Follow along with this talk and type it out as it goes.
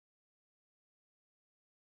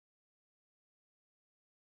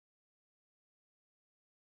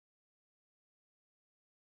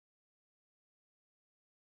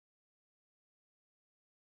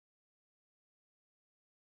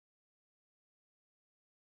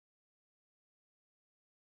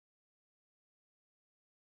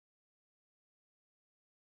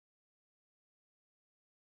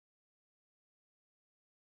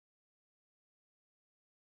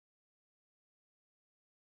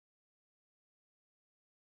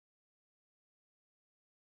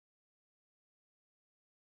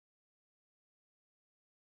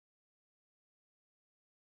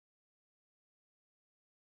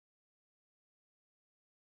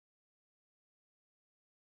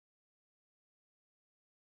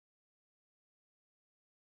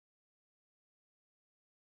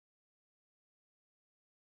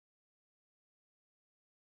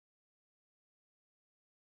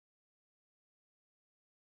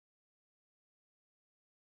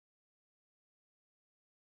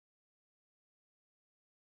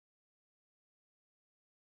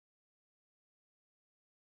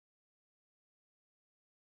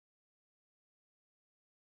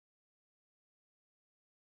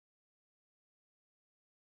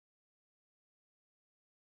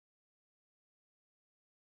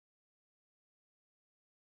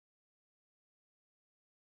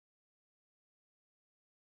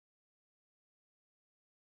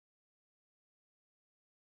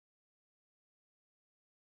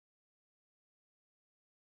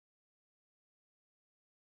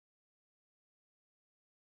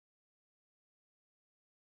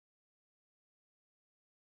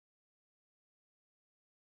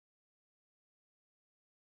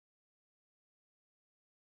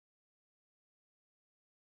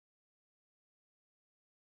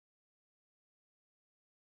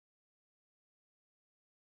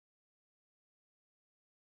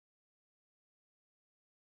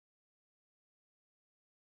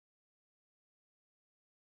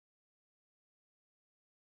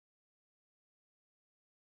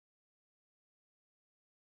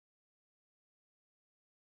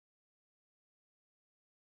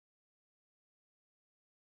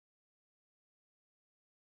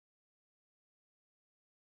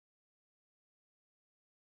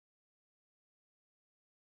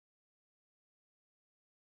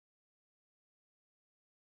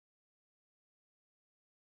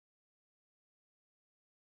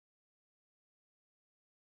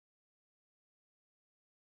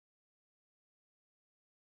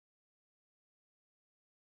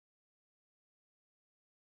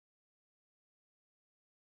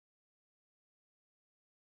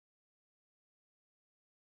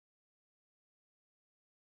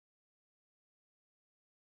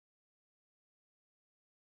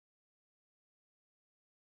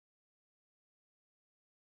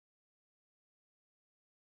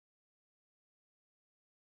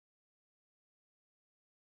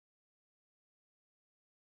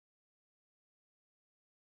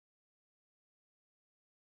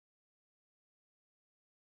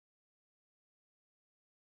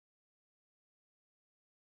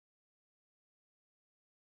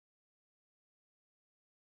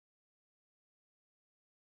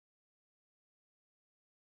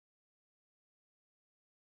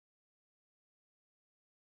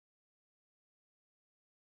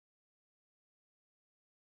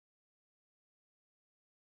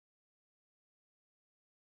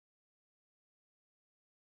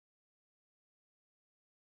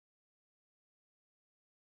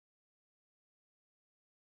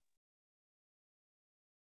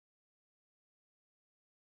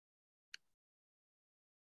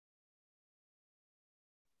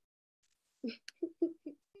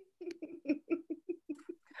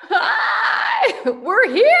Hi, we're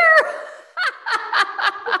here.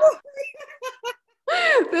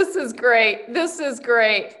 This is great. This is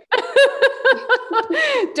great.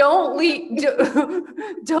 Don't leave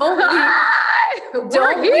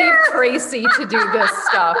Tracy to do this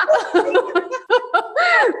stuff.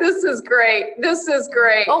 This is great. This is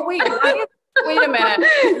great. Oh, wait a minute.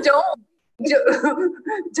 Don't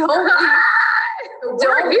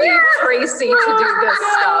leave Tracy to do this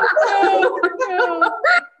stuff. No.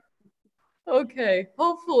 Okay.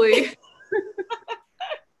 Hopefully,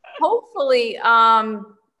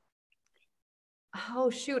 oh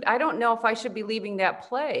shoot. I don't know if I should be leaving that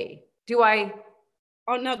play. Do I?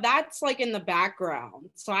 Oh no, that's like in the background.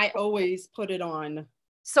 So I always put it on.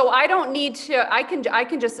 So I don't need to, I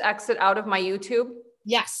can just exit out of my YouTube?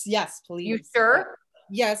 Yes, please. You sure?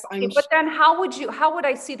 Yes, I'm But then how would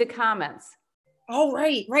I see the comments? Oh,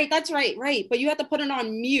 right. That's right. But you have to put it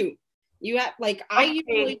on mute. You have I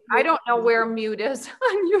don't know where mute is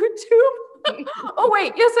on YouTube. Oh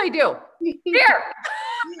wait, yes I do. Here.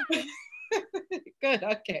 Good.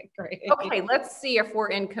 Okay, great. Okay, let's see if we're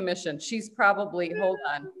in commission. She's probably, hold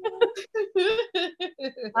on.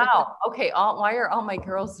 Wow. Okay. Why are all my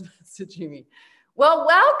girls messaging me? Well,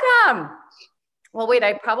 welcome. Well, wait,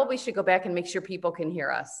 I probably should go back and make sure people can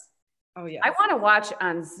hear us. Oh yeah. I want to watch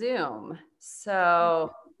on Zoom.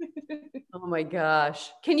 So, oh my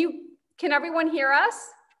gosh. Can everyone hear us?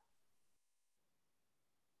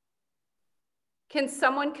 Can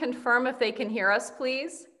someone confirm if they can hear us,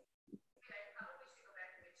 please?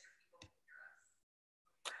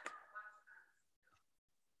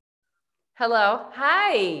 Hello.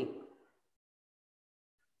 Hi.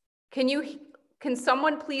 Can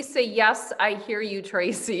someone please say, yes, I hear you,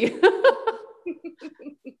 Tracy?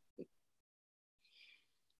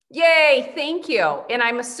 Yay, thank you. And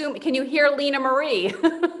I'm assuming, can you hear Lena-Marie?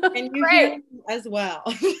 And you hear me as well.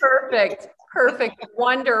 Perfect.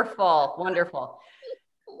 Wonderful.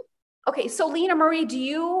 Okay, so Lena-Marie,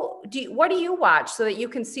 what do you watch so that you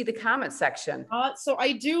can see the comment section? So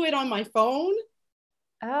I do it on my phone.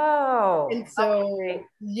 Oh. And so, okay.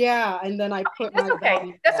 Yeah, and then I put That's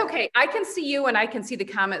okay. That's okay. I can see you and I can see the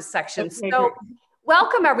comment section. Okay, so great.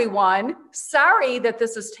 Welcome everyone. Sorry that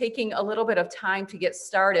this is taking a little bit of time to get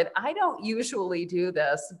started. I don't usually do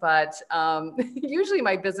this, but usually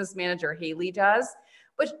my business manager, Haley, does.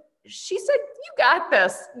 But she said, you got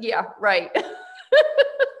this. Yeah, right.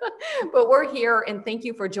 But we're here and thank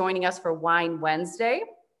you for joining us for Wine Wednesday.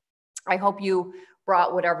 I hope you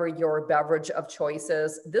brought whatever your beverage of choice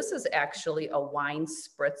is. This is actually a wine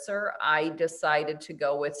spritzer. I decided to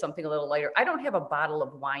go with something a little lighter. I don't have a bottle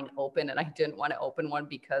of wine open and I didn't want to open one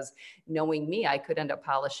because knowing me, I could end up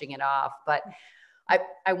polishing it off. But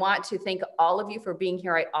I want to thank all of you for being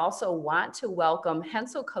here. I also want to welcome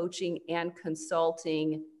Hensel Coaching and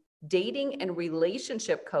Consulting dating and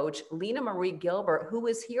relationship coach, Lena-Marie Gilbert, who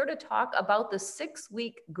is here to talk about the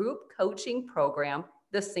 6-week group coaching program,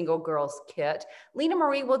 the Single Girls Kit.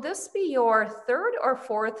 Lena-Marie, will this be your 3rd or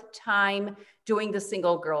 4th time doing the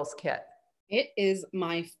Single Girls Kit? It is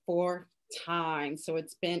my 4th time. So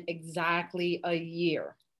it's been exactly a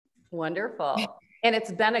year. Wonderful. And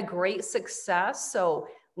it's been a great success. So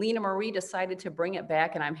Lena-Marie decided to bring it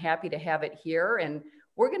back and I'm happy to have it here. And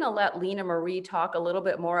we're going to let Lena-Marie talk a little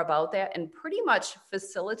bit more about that and pretty much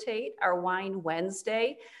facilitate our Wine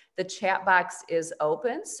Wednesday. The chat box is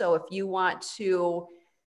open. So if you want to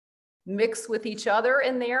mix with each other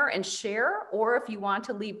in there and share, or if you want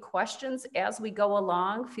to leave questions as we go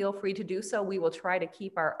along, feel free to do so. We will try to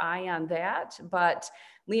keep our eye on that. But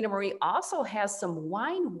Lena-Marie also has some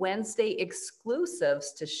Wine Wednesday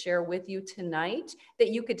exclusives to share with you tonight that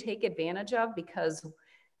you could take advantage of because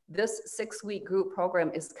this 6-week group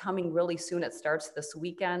program is coming really soon. It starts this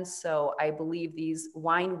weekend. So I believe these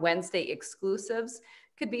Wine Wednesday exclusives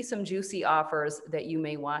could be some juicy offers that you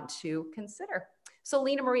may want to consider. So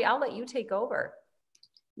Lena-Marie, I'll let you take over.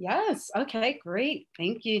 Yes. Okay, great.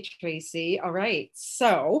 Thank you, Tracy. All right.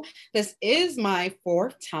 So this is my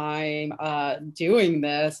 4th time doing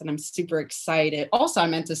this and I'm super excited. Also, I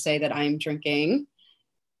meant to say that I'm drinking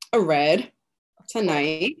a red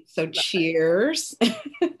tonight. So cheers.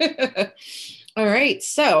 All right.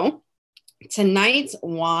 So tonight's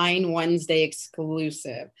Wine Wednesday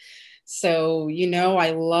exclusive. So,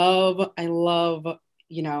 I love,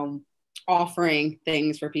 offering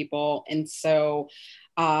things for people. And so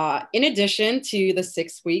in addition to the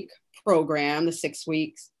 6-week program, the 6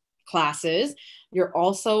 weeks classes, you're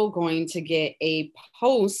also going to get a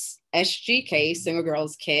post SGK Single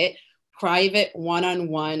Girls Kit, private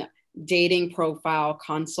one-on-one dating profile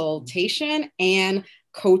consultation and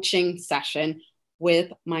coaching session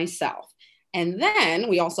with myself. And then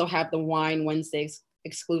we also have the Wine Wednesdays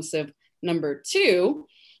exclusive number 2,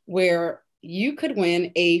 where you could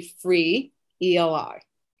win a free ELI.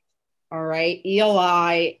 All right,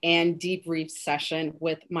 ELI and debrief session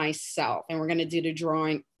with myself. And we're going to do the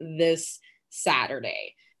drawing this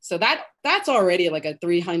Saturday. So that's already like a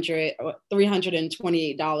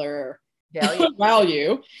 $328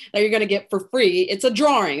 value that you're going to get for free. It's a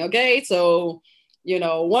drawing. Okay. So,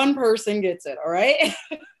 one person gets it. All right.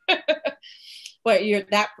 But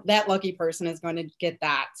that lucky person is going to get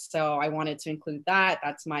that. So I wanted to include that.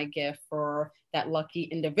 That's my gift for that lucky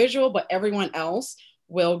individual, but everyone else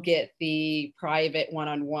will get the private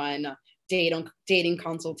one-on-one dating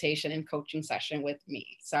consultation and coaching session with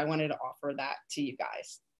me. So I wanted to offer that to you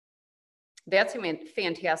guys. That's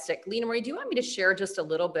fantastic. Lena-Marie, do you want me to share just a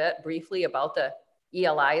little bit briefly about the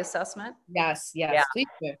ELI assessment? Yes, yeah. Please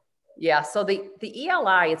do. Yeah, so the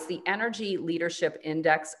ELI, it's the Energy Leadership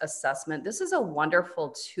Index Assessment. This is a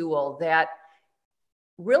wonderful tool that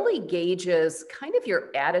really gauges kind of your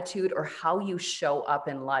attitude or how you show up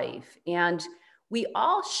in life. And we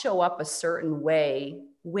all show up a certain way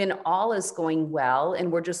when all is going well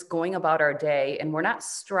and we're just going about our day and we're not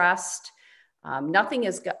stressed. Nothing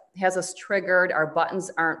has us triggered. Our buttons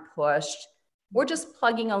aren't pushed. We're just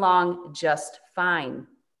plugging along just fine.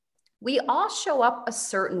 We all show up a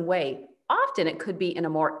certain way. Often it could be in a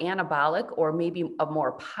more anabolic or maybe a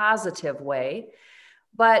more positive way.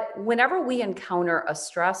 But whenever we encounter a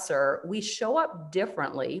stressor, we show up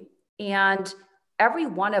differently. And every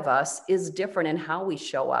one of us is different in how we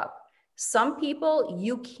show up. Some people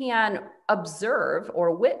you can observe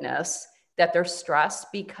or witness that they're stressed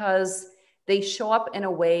because they show up in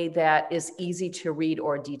a way that is easy to read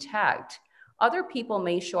or detect. Other people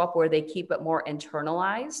may show up where they keep it more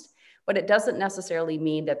internalized, but it doesn't necessarily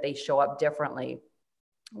mean that they show up differently.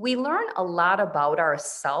 We learn a lot about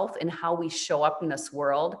ourselves and how we show up in this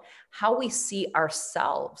world, how we see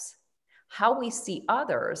ourselves, how we see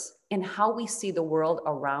others, and how we see the world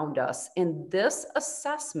around us. And this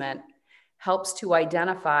assessment helps to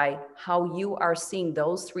identify how you are seeing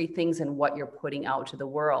those 3 things and what you're putting out to the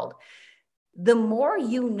world. The more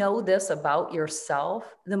you know this about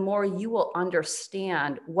yourself, the more you will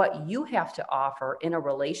understand what you have to offer in a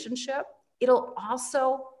relationship. It'll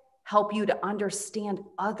also help you to understand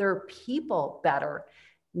other people better,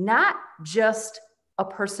 not just a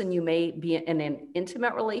person you may be in an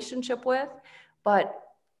intimate relationship with, but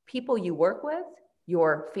people you work with,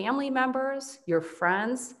 your family members, your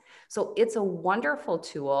friends. So it's a wonderful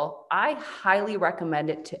tool. I highly recommend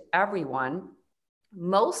it to everyone.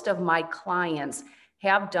 Most of my clients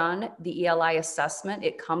have done the ELI assessment.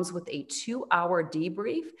 It comes with a 2-hour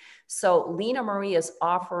debrief. So Lena-Marie is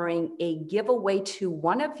offering a giveaway to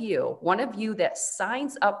one of you that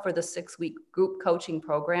signs up for the 6-week group coaching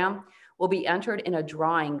program will be entered in a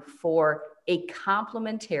drawing for a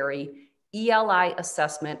complimentary ELI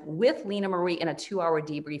assessment with Lena-Marie in a 2-hour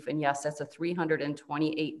debrief. And yes, that's a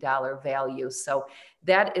 $328 value. So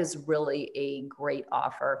that is really a great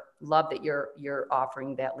offer. Love that you're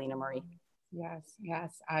offering that, Lena-Marie. Yes.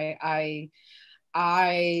 I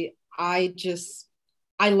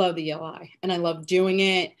love the ELI and I love doing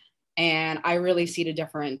it. And I really see the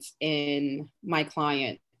difference in my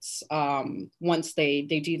clients once they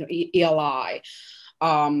do the ELI.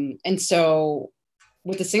 And so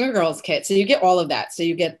with the Single Girls Kit, so you get all of that. So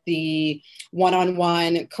you get the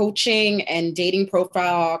one-on-one coaching and dating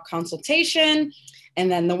profile consultation. And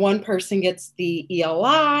then the one person gets the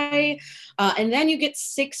ELI. And then you get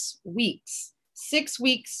 6 weeks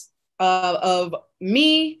of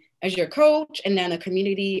me as your coach, and then a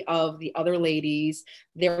community of the other ladies,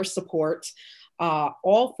 their support,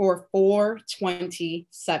 all for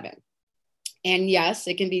 $427. And yes,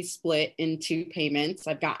 it can be split in 2 payments.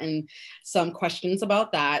 I've gotten some questions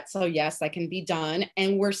about that. So yes, that can be done.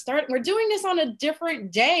 And we're doing this on a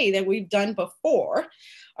different day than we've done before.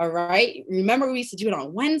 All right. Remember, we used to do it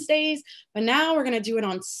on Wednesdays, but now we're going to do it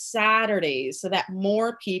on Saturdays so that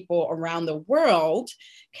more people around the world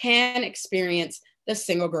can experience the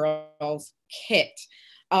Single Girls Kit.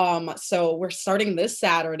 So we're starting this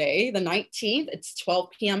Saturday, the 19th. It's 12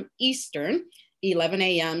 p.m. Eastern, 11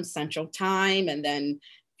 a.m. Central Time. And then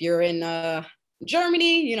if you're in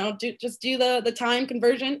Germany, just do the time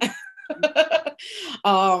conversion.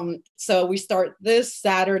 So we start this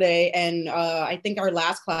Saturday, and I think our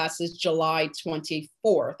last class is July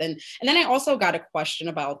 24th. And then I also got a question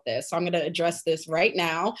about this. So I'm going to address this right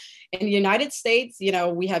now. In the United States,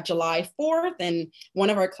 we have July 4th, and one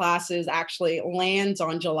of our classes actually lands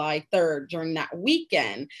on July 3rd during that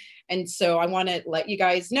weekend. And so I want to let you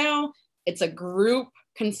guys know it's a group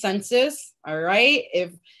consensus. All right.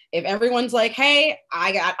 If everyone's like, hey,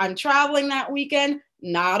 I'm traveling that weekend,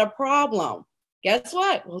 not a problem. Guess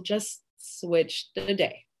what? We'll just switch the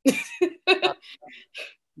day. Yep.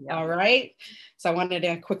 All right. So I wanted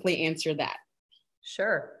to quickly answer that.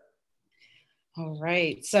 Sure. All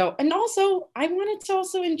right. So, and also I wanted to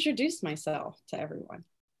also introduce myself to everyone.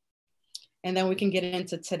 And then we can get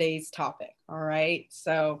into today's topic. All right.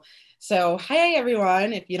 So hi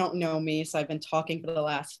everyone. If you don't know me, so I've been talking for the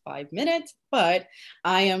last 5 minutes, but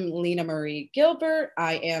I am Lena-Marie Gilbert.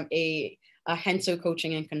 I am a Henso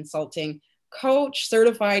coaching and consulting coach,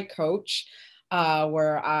 certified coach,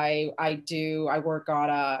 where I work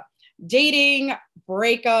on dating,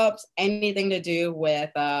 breakups, anything to do with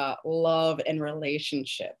love and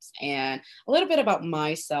relationships. And a little bit about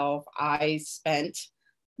myself. I spent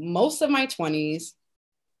most of my 20s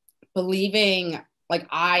believing like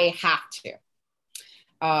I have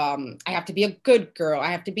to be a good girl.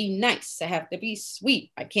 I have to be nice. I have to be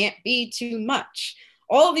sweet. I can't be too much.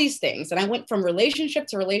 All of these things. And I went from relationship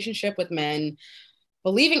to relationship with men,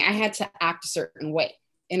 believing I had to act a certain way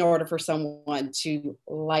in order for someone to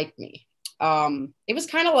like me. It was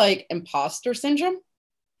kind of like imposter syndrome.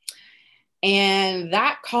 And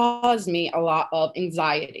that caused me a lot of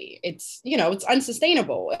anxiety. It's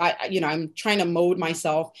unsustainable. I'm trying to mold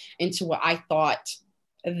myself into what I thought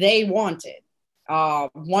they wanted,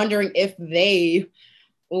 wondering if they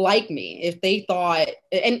like me, if they thought,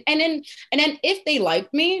 and then if they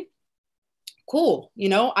liked me, cool.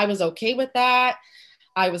 I was okay with that.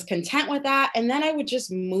 I was content with that. And then I would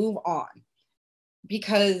just move on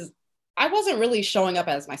because I wasn't really showing up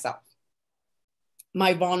as myself,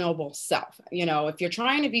 my vulnerable self. If you're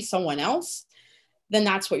trying to be someone else, then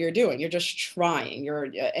that's what you're doing. You're just trying.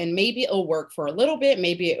 And maybe it'll work for a little bit.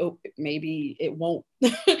 Maybe it won't,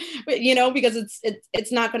 because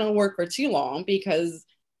it's not going to work for too long because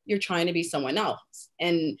you're trying to be someone else.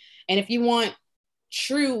 And if you want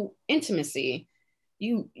true intimacy,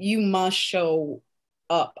 you must show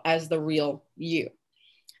up as the real you.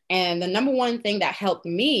 And the number one thing that helped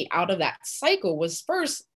me out of that cycle was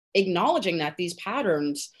first acknowledging that these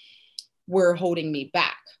patterns were holding me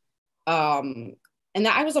back. And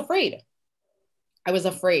that I was afraid.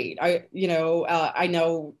 I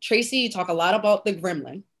know, Tracy, you talk a lot about the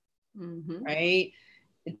gremlin, right?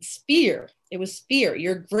 It's fear. It was fear,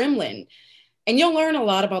 your gremlin. And you'll learn a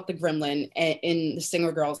lot about the gremlin in the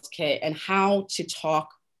Single Girls Kit and how to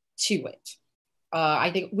talk to it.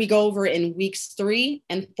 I think we go over it in weeks 3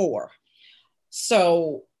 and 4.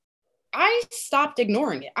 So I stopped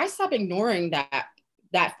ignoring it. I stopped ignoring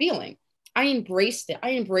that feeling. I embraced it.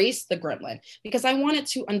 I embraced the gremlin because I wanted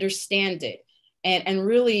to understand it. And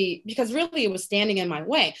really, because really it was standing in my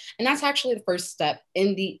way. And that's actually the first step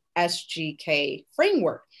in the SGK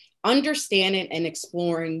framework, understanding and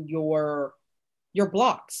exploring your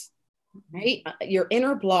blocks, right? Your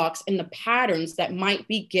inner blocks and the patterns that might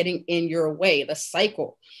be getting in your way, the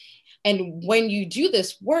cycle. And when you do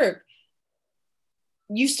this work,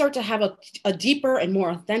 you start to have a deeper and more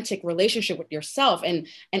authentic relationship with yourself. And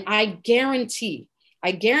I guarantee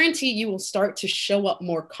you will start to show up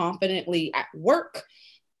more confidently at work,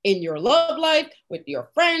 in your love life, with your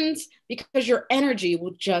friends, because your energy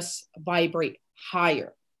will just vibrate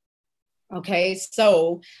higher. Okay,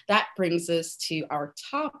 so that brings us to our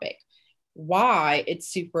topic, why it's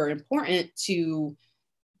super important to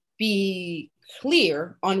be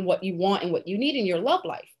clear on what you want and what you need in your love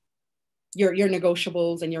life. Your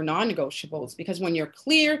negotiables and your non-negotiables, because when you're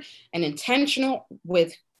clear and intentional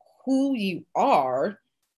with who you are,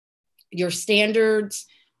 your standards,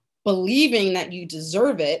 believing that you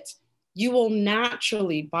deserve it, you will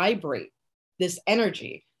naturally vibrate this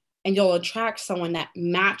energy and you'll attract someone that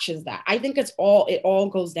matches that. I think it all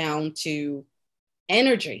goes down to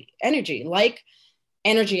energy, like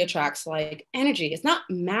energy attracts like energy. It's not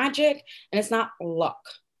magic and it's not luck.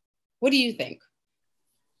 What do you think?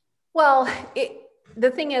 Well,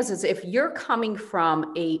 the thing is if you're coming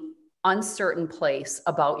from a uncertain place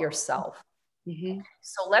about yourself,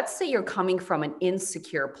 so let's say you're coming from an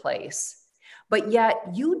insecure place, but yet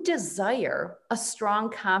you desire a strong,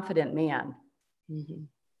 confident man.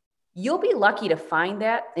 You'll be lucky to find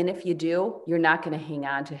that. And if you do, you're not going to hang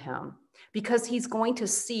on to him because he's going to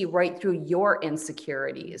see right through your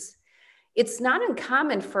insecurities. It's not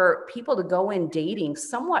uncommon for people to go in dating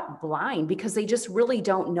somewhat blind because they just really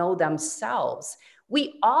don't know themselves.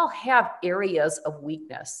 We all have areas of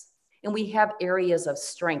weakness and we have areas of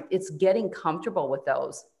strength. It's getting comfortable with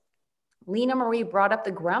those. Lena-Marie brought up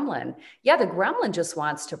the gremlin. Yeah, the gremlin just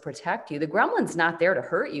wants to protect you. The gremlin's not there to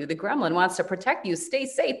hurt you. The gremlin wants to protect you. Stay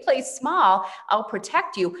safe, play small. I'll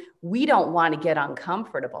protect you. We don't want to get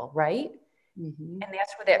uncomfortable, right? And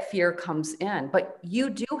that's where that fear comes in. But you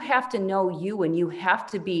do have to know you, and you have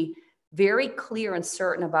to be very clear and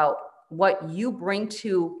certain about what you bring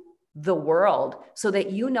to the world so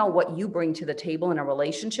that you know what you bring to the table in a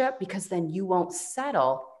relationship, because then you won't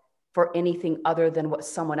settle for anything other than what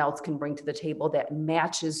someone else can bring to the table that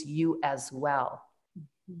matches you as well.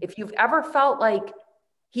 If you've ever felt like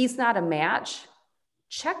he's not a match,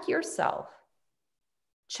 check yourself.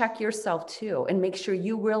 Check yourself too, and make sure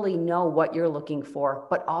you really know what you're looking for,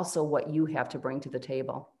 but also what you have to bring to the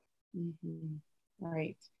table.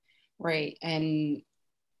 Right. Right. And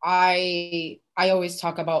I always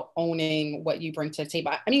talk about owning what you bring to the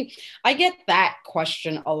table. I mean, I get that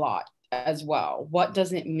question a lot as well. What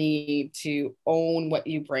does it mean to own what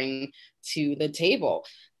you bring to the table?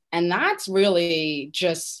 And that's really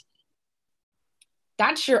just,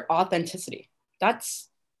 that's your authenticity. That's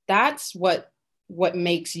what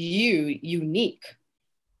makes you unique.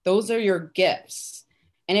 Those are your gifts.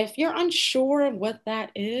 And if you're unsure of what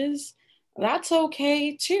that is, that's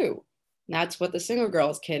okay too. That's what the Single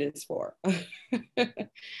Girls Kit is for.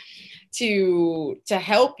 to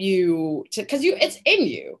help you, because it's in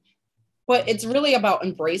you, but it's really about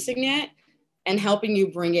embracing it and helping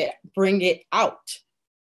you bring it out.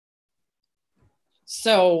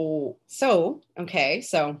 So okay,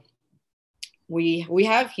 so we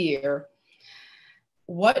have here,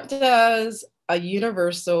 what does a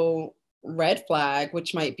universal red flag,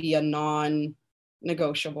 which might be a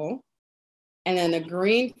non-negotiable, and then a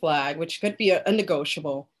green flag, which could be a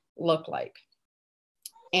negotiable, look like?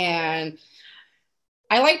 And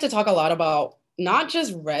I like to talk a lot about not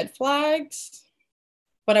just red flags,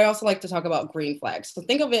 but I also like to talk about green flags. So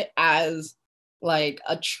think of it as like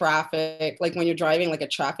a traffic, like when you're driving, like a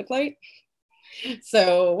traffic light.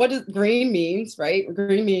 So what does green means, right?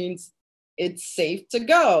 Green means it's safe to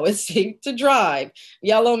go, it's safe to drive.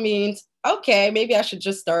 Yellow means, okay, maybe I should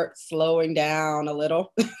just start slowing down a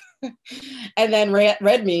little. And then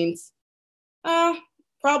red means,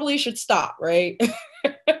 probably should stop, right?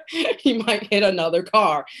 You might hit another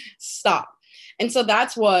car, stop. And so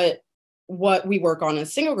that's what we work on in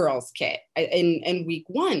Single Girls Kit in week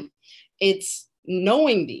 1. It's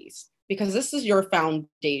knowing these, because this is your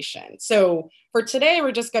foundation. So for today,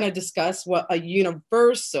 we're just going to discuss what a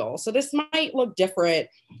universal, so this might look different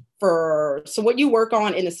so what you work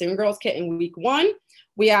on in the Single Girls Kit in week 1,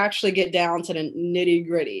 we actually get down to the nitty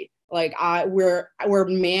gritty. Like we're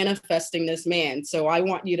manifesting this man. So I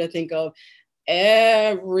want you to think of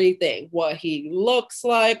everything, what he looks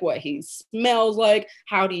like, what he smells like,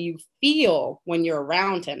 how do you feel when you're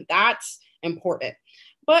around him? That's important.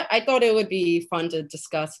 But I thought it would be fun to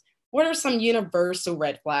discuss what are some universal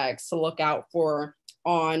red flags to look out for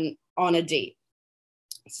on a date.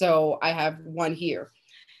 So I have one here.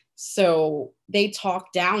 So they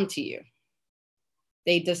talk down to you.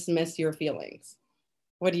 They dismiss your feelings.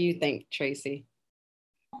 What do you think, Tracy?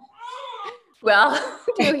 Well,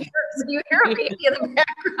 do you hear a baby in the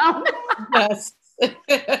background? Yes.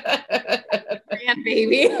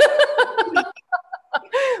 Grandbaby.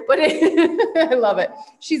 But I love it.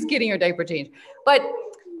 She's getting her diaper changed. But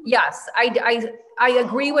yes, I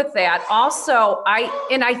agree with that. Also,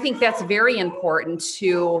 I think that's very important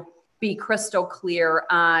to be crystal clear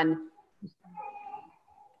on.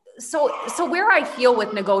 So where I feel with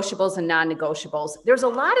negotiables and non-negotiables, there's a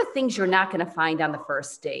lot of things you're not going to find on the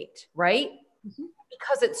first date, right?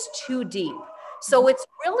 Because it's too deep. So it's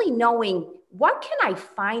really knowing, what can I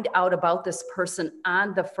find out about this person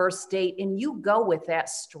on the first date? And you go with that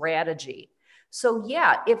strategy. So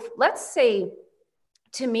yeah, if let's say,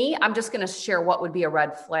 to me, I'm just going to share what would be a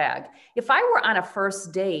red flag. If I were on a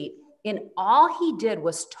first date and all he did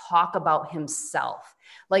was talk about himself,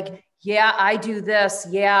 like, yeah, I do this.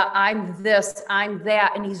 Yeah, I'm this, I'm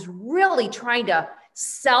that. And he's really trying to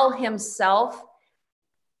sell himself.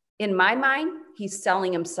 In my mind, he's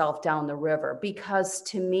selling himself down the river, because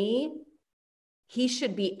to me, he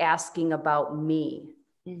should be asking about me.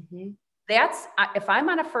 That's, if I'm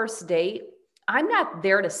on a first date, I'm not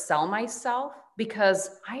there to sell myself, because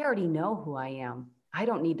I already know who I am. I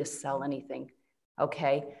don't need to sell anything.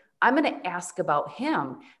 Okay. I'm going to ask about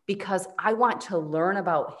him because I want to learn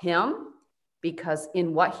about him, because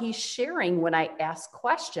in what he's sharing, when I ask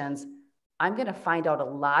questions, I'm going to find out a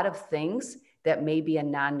lot of things that may be a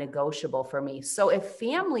non-negotiable for me. So if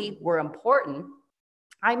family were important,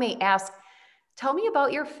 I may ask, tell me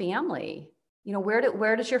about your family. You know,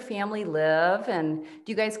 where does your family live? And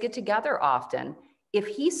do you guys get together often? if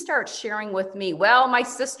he starts sharing with me, well, my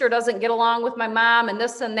sister doesn't get along with my mom and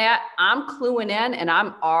this and that, I'm cluing in and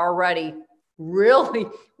I'm already really,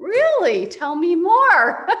 really tell me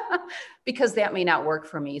more because that may not work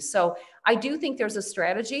for me. So I do think there's a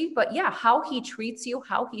strategy, but yeah, how he treats you,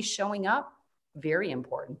 how he's showing up, very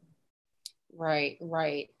important. Right,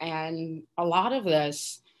 right. And a lot of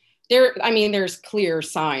this, there's clear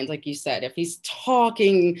signs, like you said, if he's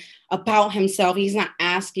talking about himself, he's not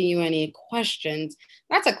asking you any questions,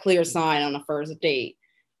 that's a clear sign on the first date.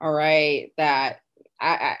 All right. That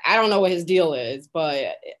I don't know what his deal is,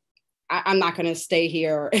 but I'm not going to stay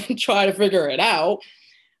here and try to figure it out.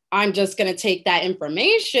 I'm just going to take that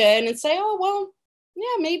information and say, oh, well,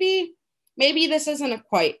 yeah, maybe this isn't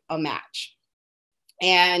quite a match.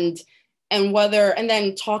 And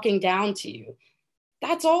then talking down to you,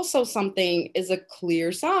 that's also something is a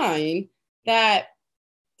clear sign that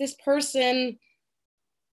this person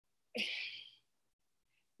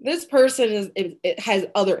it has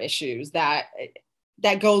other issues that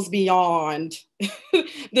goes beyond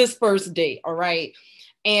this first date. All right.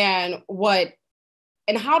 And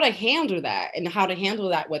how to handle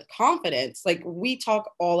that with confidence. Like, we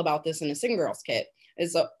talk all about this in the Single Girls Kit.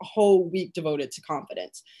 It's a whole week devoted to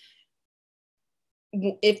confidence.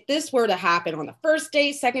 If this were to happen on the first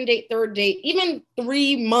date, second date, third date, even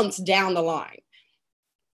 3 months down the line,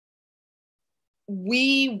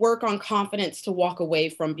 we work on confidence to walk away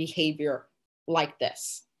from behavior like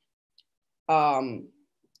this. And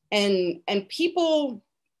people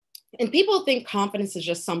think confidence is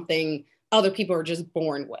just something other people are just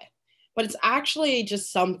born with, but it's actually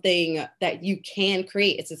just something that you can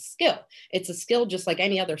create. It's a skill. It's a skill just like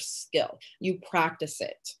any other skill. You practice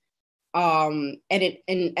it. And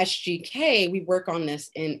in SGK, we work on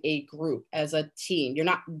this in a group as a team. You're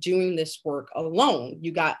not doing this work alone.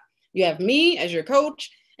 You have me as your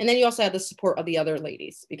coach, and then you also have the support of the other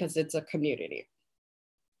ladies because it's a community.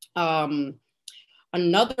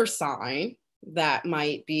 Another sign that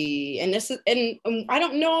might be, and I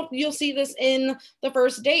don't know if you'll see this in the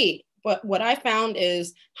first date, but what I found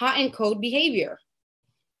is hot and cold behavior.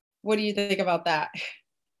 What do you think about that,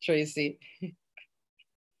 Tracy?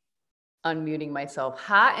 Unmuting myself.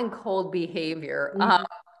 Hot and cold behavior.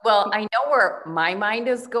 Well, I know where my mind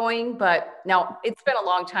is going, but now it's been a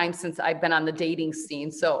long time since I've been on the dating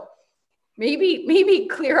scene. So maybe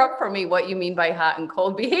clear up for me what you mean by hot and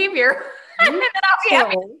cold behavior. And then I'll be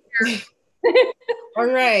happy. All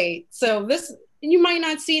right. So you might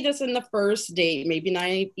not see this in the first date, maybe not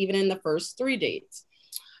even in the first 3 dates.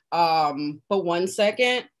 But 1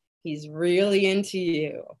 second, he's really into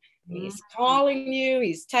you. He's calling you,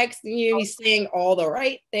 he's texting you, he's saying all the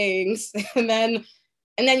right things. And then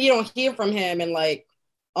you don't hear from him in like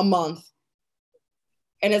a month.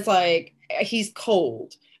 And it's like, he's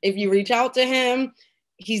cold. If you reach out to him,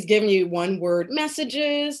 he's giving you 1-word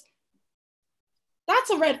messages. That's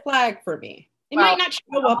a red flag for me. It might not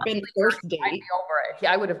show up in the first date. I'd be over it.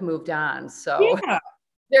 I would have moved on. So yeah.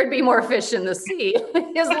 There'd be more fish in the sea.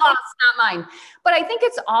 His loss, not mine. But I think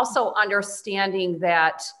it's also understanding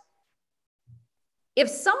that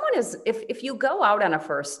if you go out on a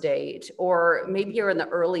first date, or maybe you're in the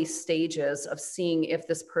early stages of seeing if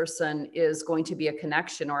this person is going to be a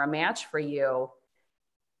connection or a match for you,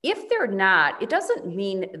 if they're not, it doesn't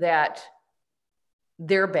mean that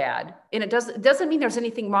they're bad. And it doesn't mean there's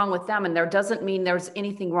anything wrong with them. And there doesn't mean there's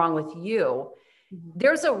anything wrong with you. Mm-hmm.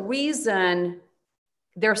 There's a reason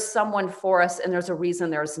there's someone for us, and there's a reason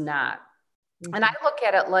there's not. Mm-hmm. And I look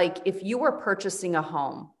at it like, if you were purchasing a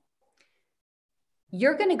home,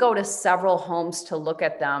 you're going to go to several homes to look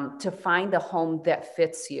at them to find the home that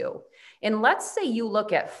fits you. And let's say you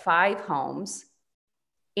look at 5 homes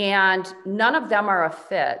and none of them are a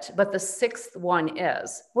fit, but the 6th one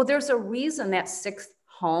is. Well, there's a reason that 6th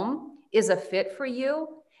home is a fit for you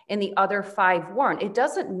and the other 5 weren't. It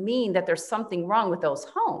doesn't mean that there's something wrong with those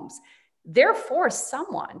homes. They're for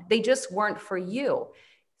someone. They just weren't for you.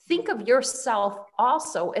 Think of yourself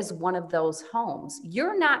also as one of those homes.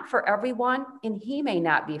 You're not for everyone, and he may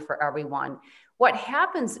not be for everyone. What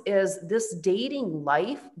happens is this dating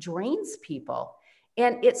life drains people,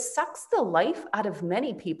 and it sucks the life out of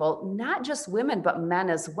many people, not just women, but men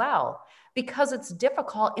as well, because it's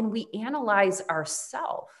difficult and we analyze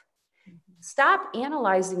ourselves. Stop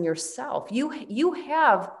analyzing yourself. You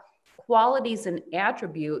have qualities and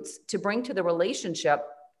attributes to bring to the relationship.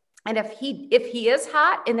 And if he is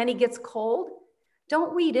hot and then he gets cold,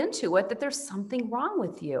 don't read into it that there's something wrong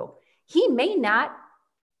with you. He may not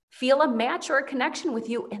feel a match or a connection with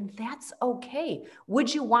you, and that's okay.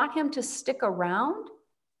 Would you want him to stick around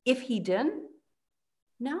if he didn't?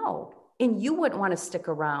 No. And you wouldn't want to stick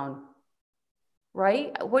around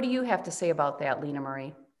right? What do you have to say about that,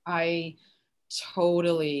 Lena-Marie? I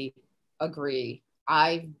totally agree.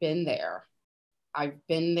 I've been there. I've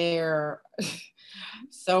been there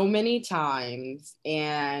so many times,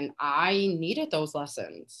 and I needed those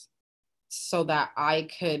lessons so that I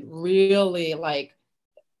could really,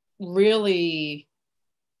 really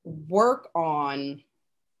work on,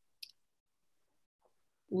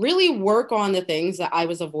 the things that I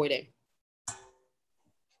was avoiding.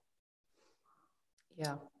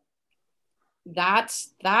 Yeah.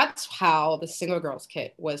 That's how the Single Girls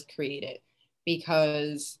Kit was created,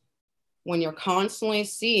 because when you're constantly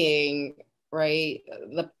seeing, right,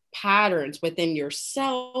 the patterns within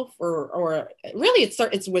yourself, or really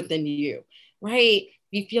it's within you, right?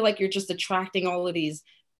 You feel like you're just attracting all of these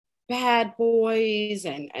bad boys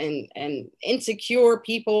and insecure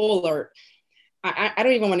people, or I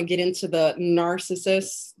don't even want to get into the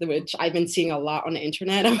narcissists, which I've been seeing a lot on the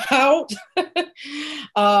internet about.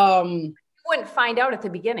 You wouldn't find out at the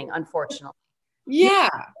beginning, unfortunately. Yeah.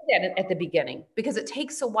 At the beginning, because it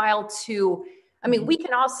takes a while to, I mean, we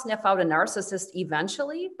can all sniff out a narcissist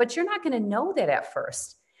eventually, but you're not going to know that at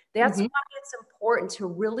first. That's why it's important to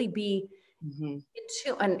really be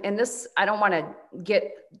into, and this, I don't want to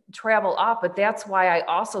travel off, but that's why I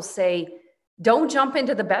also say, don't jump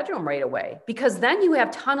into the bedroom right away, because then you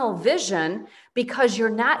have tunnel vision, because you're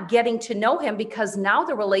not getting to know him, because now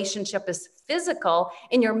the relationship is physical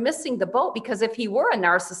and you're missing the boat. Because if he were a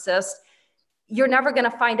narcissist, you're never going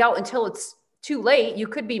to find out until it's too late. You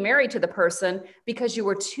could be married to the person because you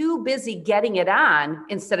were too busy getting it on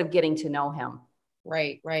instead of getting to know him.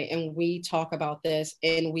 Right. And we talk about this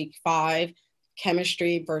in week 5,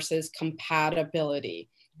 chemistry versus compatibility.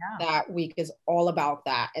 Yeah. That week is all about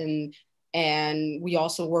that. And we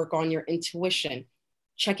also work on your intuition,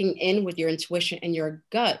 checking in with your intuition and your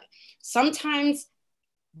gut. Sometimes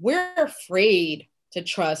we're afraid to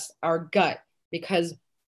trust our gut because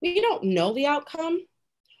we don't know the outcome,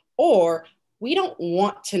 or we don't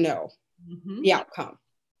want to know the outcome.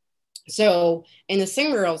 So in the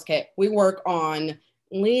Single Girls Kit, we work on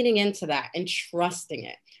leaning into that and trusting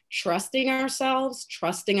it, trusting ourselves,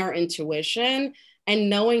 trusting our intuition, and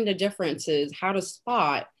knowing the differences, how to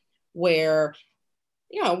spot where,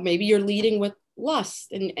 maybe you're leading with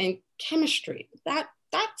lust and chemistry.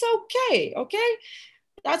 That's okay. Okay.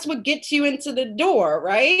 That's what gets you into the door,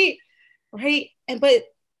 right? Right. But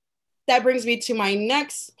that brings me to my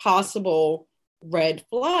next possible red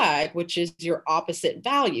flag, which is your opposite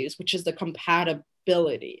values, which is the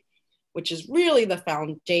compatibility, which is really the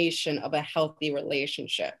foundation of a healthy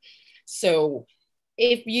relationship. So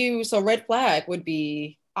red flag would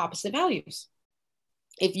be opposite values.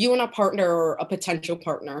 If you and a partner or a potential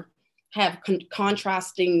partner have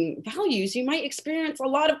contrasting values, you might experience a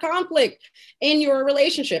lot of conflict in your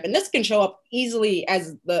relationship. And this can show up easily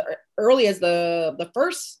as early as the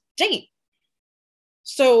first date.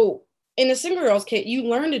 So in the Single Girls Kit, you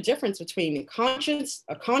learn the difference between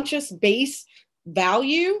a conscious base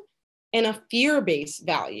value and a fear-based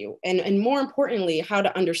value. And more importantly, how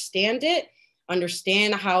to understand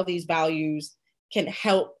how these values can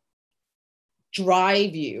help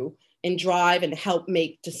drive you and help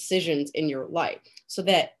make decisions in your life. So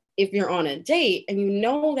that if you're on a date and you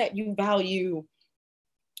know that you value,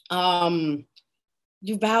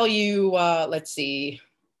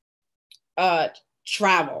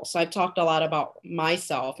 travel. So I've talked a lot about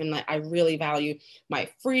myself, and I really value my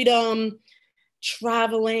freedom,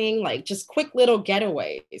 traveling, like just quick little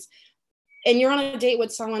getaways. And you're on a date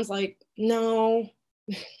with someone's like, no,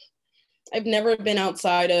 I've never been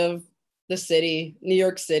outside of the city, New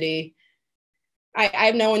York City. I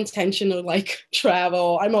have no intention to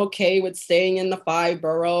travel. I'm okay with staying in the 5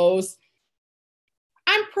 boroughs.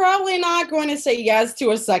 I'm probably not going to say yes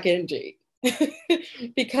to a second date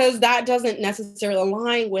because that doesn't necessarily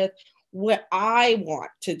align with what I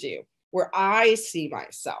want to do, where I see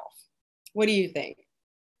myself. What do you think?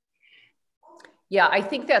 Yeah, I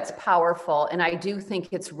think that's powerful. And I do think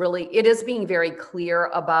it is being very clear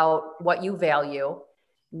about what you value,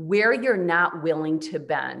 where you're not willing to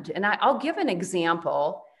bend. And I'll give an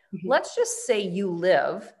example. Let's just say you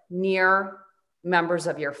live near members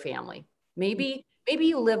of your family. Maybe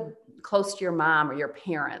you live close to your mom or your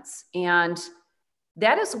parents, and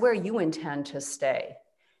that is where you intend to stay.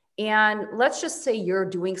 And let's just say you're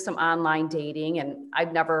doing some online dating, and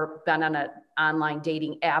I've never been on an online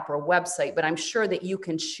dating app or website, but I'm sure that you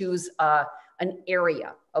can choose an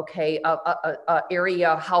area, okay? A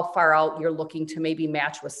area, how far out you're looking to maybe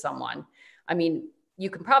match with someone. I mean, you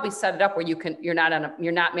can probably set it up where you're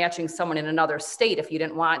not matching someone in another state if you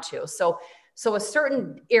didn't want to. So a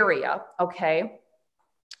certain area, okay?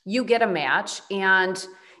 you get a match, and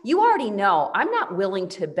you already know I'm not willing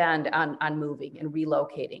to bend on moving and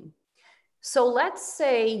relocating. So let's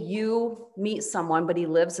say you meet someone, but he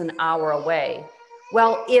lives an hour away.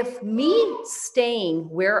 Well, if me staying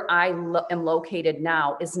where I am located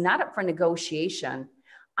now is not up for negotiation,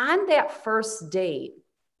 on that first date,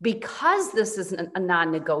 because this is a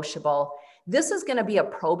non-negotiable, this is going to be a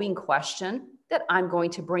probing question that I'm going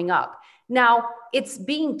to bring up. Now, it's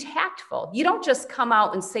being tactful. You don't just come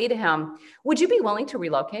out and say to him, would you be willing to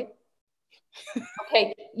relocate?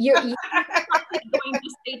 Okay, you're going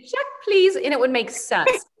to say, check, please, and it would make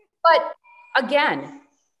sense. But again,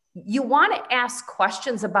 you want to ask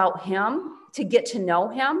questions about him to get to know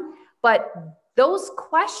him, but those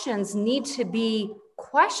questions need to be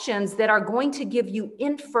questions that are going to give you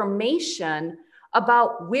information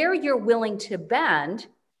about where you're willing to bend,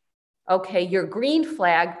 okay, your green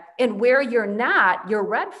flag, and where you're not, your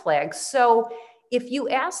red flag. So if you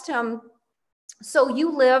asked him, so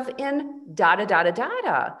you live in da da da da da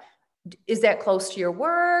da. Is that close to your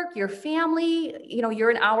work, your family? You know, you're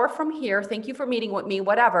an hour from here. Thank you for meeting with me,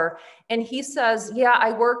 whatever. And he says, yeah,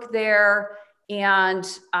 I work there and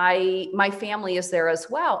my family is there as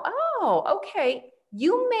well. Oh, okay.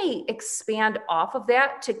 You may expand off of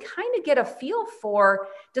that to kind of get a feel for,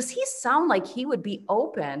 does he sound like he would be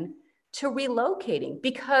open to relocating?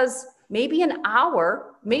 Because maybe an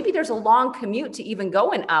hour, maybe there's a long commute to even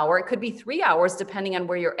go an hour. It could be 3 hours, depending on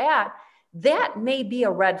where you're at. That may be a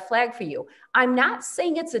red flag for you. I'm not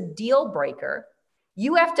saying it's a deal breaker.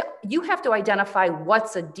 You have to identify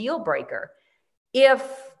what's a deal breaker.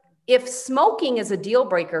 If smoking is a deal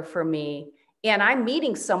breaker for me, and I'm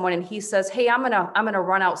meeting someone and he says, hey, I'm gonna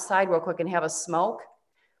run outside real quick and have a smoke,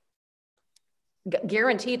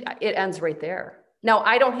 guaranteed it ends right there. Now,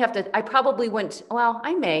 I don't have to, I probably wouldn't, well,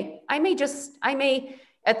 I may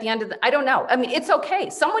at the end of I don't know. I mean, it's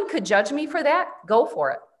okay. Someone could judge me for that. Go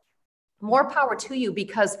for it. More power to you,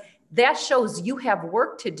 because that shows you have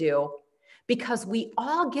work to do, because we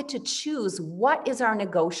all get to choose what is our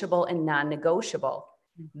negotiable and non-negotiable.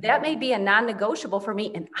 That may be a non-negotiable for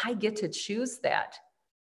me, and I get to choose that.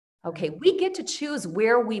 Okay, we get to choose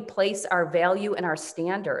where we place our value and our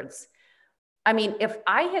standards. I mean, if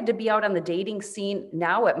I had to be out on the dating scene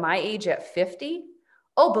now at my age at 50,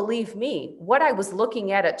 oh, believe me, what I was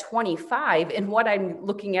looking at 25 and what I'm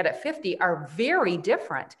looking at 50 are very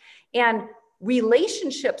different. And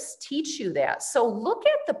relationships teach you that. So look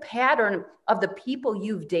at the pattern of the people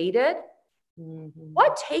you've dated. Mm-hmm.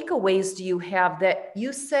 What takeaways do you have that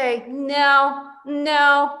you say, no,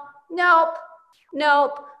 nope.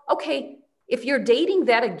 Okay, if you're dating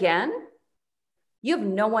that again, you have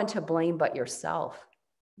no one to blame but yourself.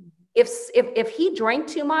 If he drank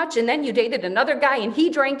too much and then you dated another guy and he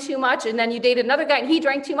drank too much and then you dated another guy and he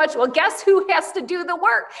drank too much, well, guess who has to do the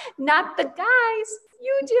work? Not the guys.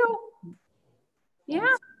 You do.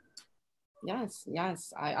 Yeah.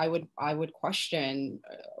 Yes. I would question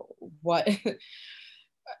what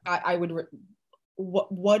I would.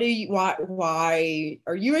 What do you? Why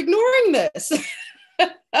are you ignoring this?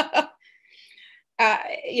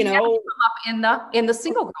 You know, come up in the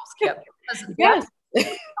single girls kit. Yes.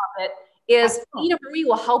 It is Lena-Marie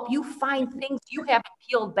will help you find things you haven't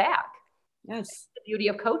peeled back. Yes. That's the beauty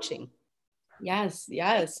of coaching. Yes. Pull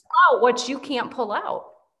out what you can't pull out.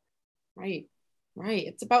 Right.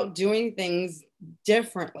 It's about doing things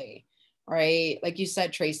differently, right? Like you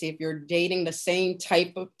said, Tracy, if you're dating the same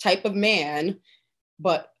type of man,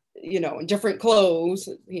 but you know, in different clothes,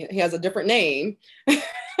 he has a different name. We're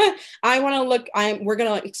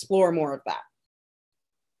going to explore more of that.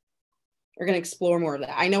 We're going to explore more of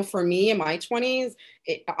that. I know for me in my 20s,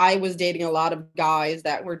 I was dating a lot of guys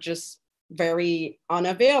that were just very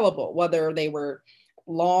unavailable, whether they were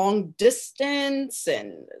long distance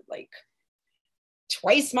and like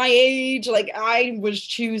twice my age. Like I was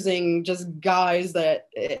choosing just guys that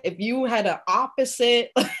if you had an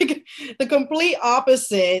opposite, like the complete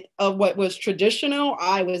opposite of what was traditional,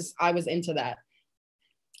 I was into that.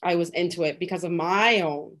 I was into it because of my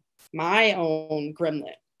own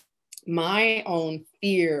gremlin, my own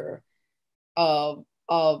fear of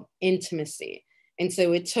intimacy. And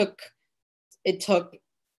so it took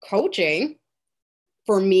coaching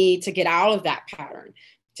for me to get out of that pattern,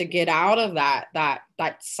 to get out of that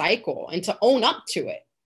cycle and to own up to it.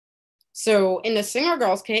 So in the Single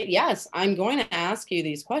Girls Kit, yes, I'm going to ask you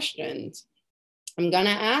these questions. I'm going to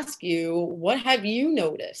ask you, what have you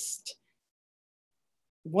noticed?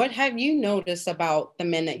 What have you noticed about the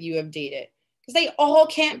men that you have dated? Because they all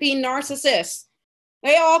can't be narcissists.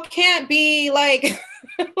 They all can't be like,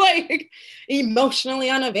 like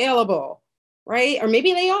emotionally unavailable, right? Or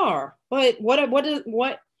maybe they are, but what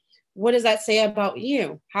what does that say about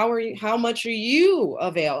you? How much are you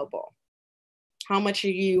available? How much are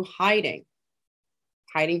you hiding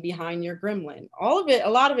behind your gremlin? A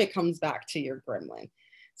lot of it comes back to your gremlin.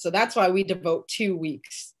 So that's why we devote 2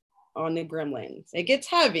 weeks on the gremlins. It gets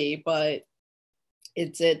heavy, but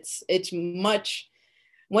it's much,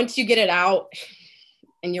 once you get it out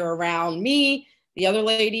and you're around me, the other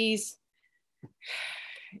ladies,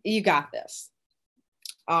 you got this.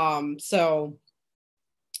 So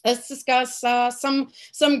let's discuss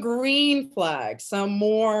some green flags, some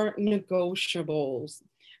more negotiables.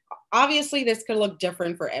 Obviously, this could look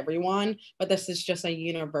different for everyone, but this is just a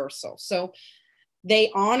universal. So they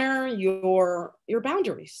honor your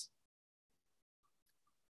boundaries.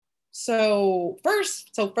 So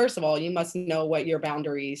first of all, you must know what your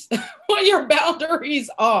boundaries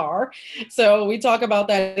are. So we talk about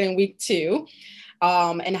that in week 2.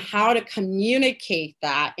 And how to communicate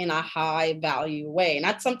that in a high value way. And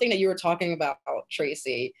that's something that you were talking about,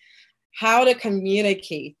 Tracy, how to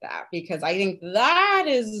communicate that, because I think that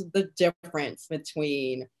is the difference that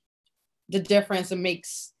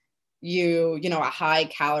makes you, a high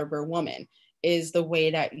caliber woman, is the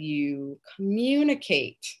way that you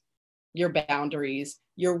communicate your boundaries,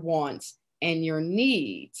 your wants, and your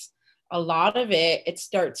needs. A lot of it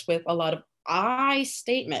starts with a lot of I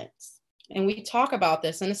statements. And we talk about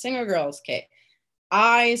this in the Singer Girls kit.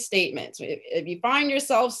 I statements. If you find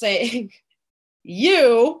yourself saying,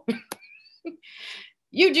 you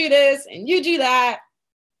do this and you do that,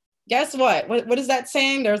 guess what? What is that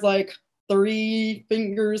saying? There's like 3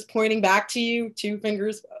 fingers pointing back to you, 2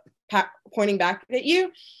 fingers pointing back at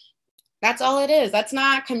you. That's all it is. That's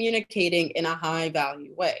not communicating in a high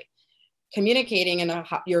value way. Communicating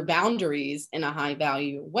your boundaries in a high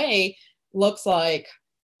value way looks like,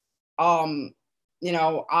 I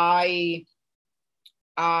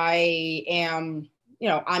am,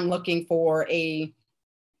 I'm looking for a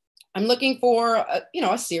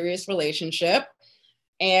serious relationship,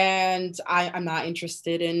 and I'm not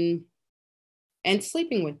interested in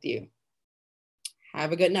sleeping with you.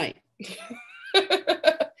 Have a good night.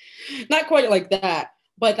 Not quite like that,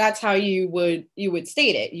 but that's how you would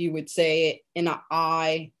state it. You would say it in a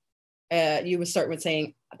I. You would start with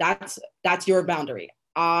saying, that's your boundary.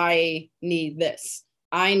 I need this.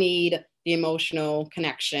 I need the emotional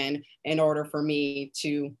connection in order for me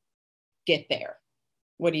to get there.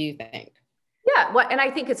 What do you think? Yeah, well, and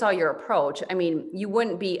I think it's all your approach. I mean, you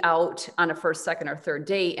wouldn't be out on a first, second, or third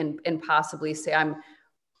date and possibly say,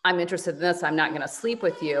 I'm interested in this, I'm not going to sleep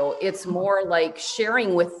with you. It's more like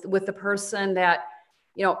sharing with the person that,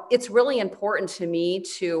 it's really important to me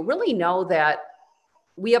to really know that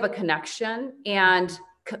we have a connection and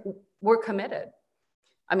we're committed.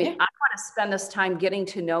 I mean, yeah. I want to spend this time getting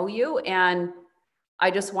to know you, and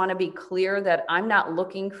I just want to be clear that I'm not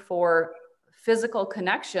looking for physical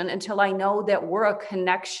connection until I know that we're a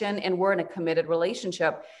connection and we're in a committed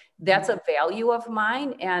relationship. That's a value of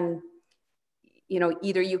mine. And,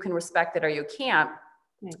 either you can respect it or you can't.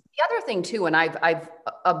 Right. The other thing too, and I've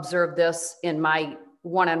observed this in my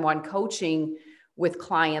one-on-one coaching with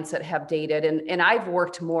clients that have dated, and I've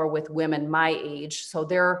worked more with women my age. So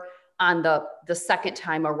they're on the second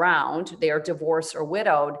time around, they are divorced or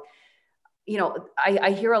widowed.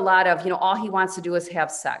 I hear a lot of, all he wants to do is have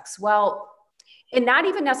sex. Well, and not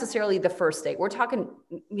even necessarily the first date. We're talking,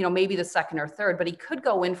 maybe the second or third, but he could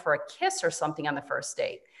go in for a kiss or something on the first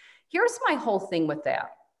date. Here's my whole thing with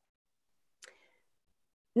that.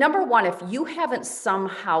 Number one, if you haven't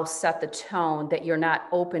somehow set the tone that you're not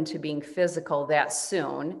open to being physical that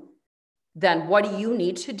soon, then what do you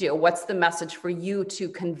need to do? What's the message for you to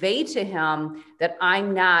convey to him that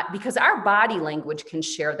I'm not, because our body language can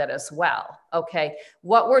share that as well, okay?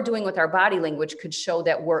 What we're doing with our body language could show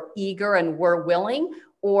that we're eager and we're willing,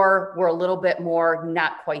 or we're a little bit more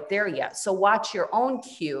not quite there yet. So watch your own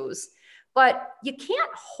cues, but you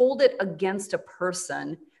can't hold it against a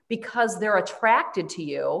person because they're attracted to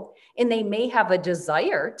you and they may have a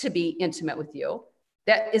desire to be intimate with you.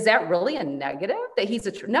 Is that really a negative that he's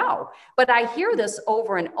no, but I hear this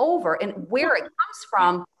over and over, and where it comes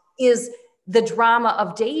from is the drama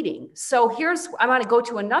of dating. So I want to go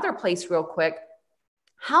to another place real quick.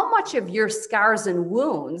 How much of your scars and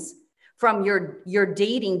wounds from your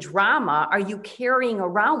dating drama are you carrying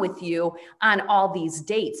around with you on all these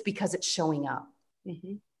dates? Because it's showing up.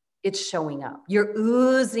 Mm-hmm. It's showing up. You're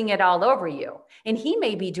oozing it all over you. And he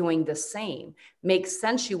may be doing the same. Makes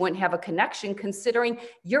sense you wouldn't have a connection considering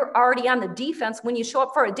you're already on the defense when you show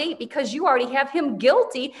up for a date because you already have him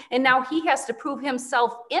guilty and now he has to prove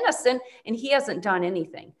himself innocent and he hasn't done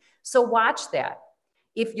anything. So watch that.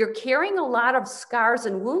 If you're carrying a lot of scars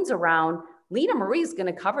and wounds around, Lena-Marie is going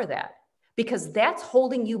to cover that because that's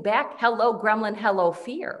holding you back. Hello, gremlin, hello,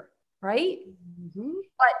 fear, right? Mm-hmm.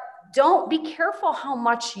 But don't be careful how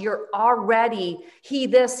much you're already he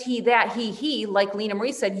this, he that, he, like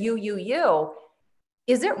Lena-Marie said, you.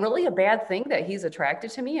 Is it really a bad thing that he's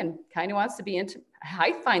attracted to me and kind of wants to be into?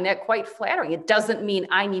 I find that quite flattering. It doesn't mean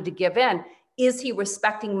I need to give in. Is he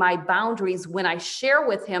respecting my boundaries when I share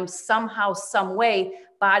with him somehow, some way,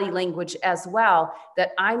 body language as well,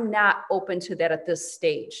 that I'm not open to that at this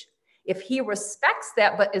stage? If he respects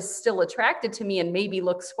that, but is still attracted to me and maybe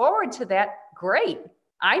looks forward to that, great.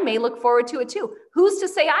 I may look forward to it too. Who's to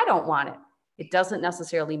say I don't want it? It doesn't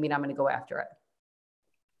necessarily mean I'm going to go after it.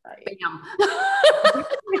 Right.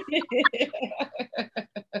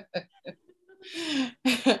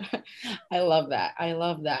 I love that. I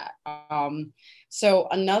love that. So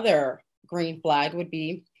another green flag would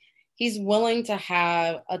be he's willing to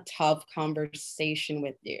have a tough conversation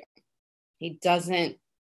with you. He doesn't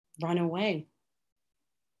run away.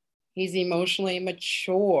 He's emotionally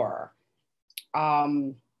mature.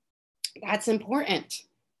 That's important.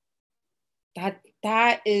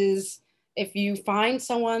 That is, if you find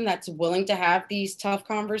someone that's willing to have these tough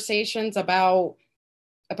conversations about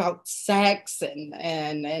sex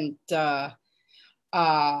and the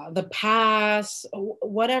past,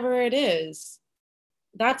 whatever it is,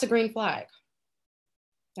 that's a green flag.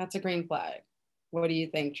 That's a green flag. What do you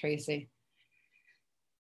think, Tracy?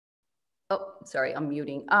 Oh, sorry, I'm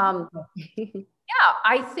muting. Yeah,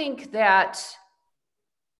 I think that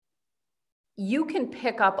you can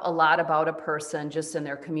pick up a lot about a person just in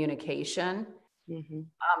their communication. Mm-hmm.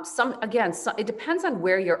 It depends on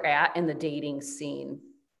where you're at in the dating scene.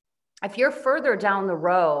 If you're further down the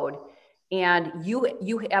road and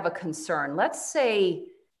you have a concern, let's say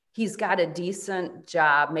he's got a decent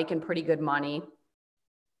job, making pretty good money,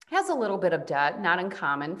 has a little bit of debt, not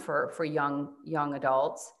uncommon for young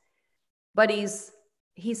adults, but he's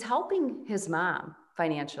helping his mom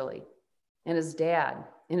financially and his dad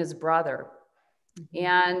and his brother. Mm-hmm.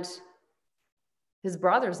 And his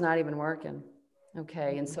brother's not even working.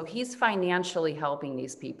 Okay. And so he's financially helping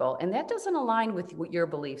these people, and that doesn't align with your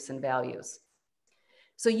beliefs and values.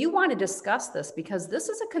 So you want to discuss this because this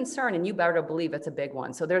is a concern, and you better believe it's a big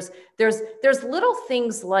one. So there's little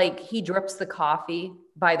things like he drips the coffee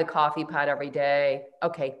by the coffee pot every day.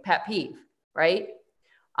 Okay. Pet peeve, right?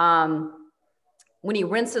 When he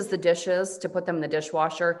rinses the dishes to put them in the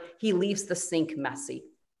dishwasher, he leaves the sink messy.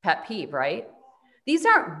 Pet peeve, right? These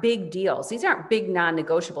aren't big deals. These aren't big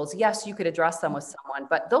non-negotiables. Yes, you could address them with someone,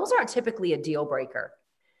 but those aren't typically a deal breaker.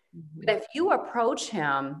 Mm-hmm. But if you approach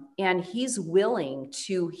him and he's willing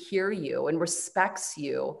to hear you and respects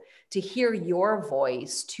you, to hear your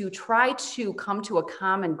voice, to try to come to a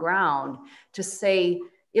common ground, to say,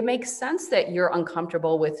 it makes sense that you're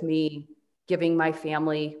uncomfortable with me giving my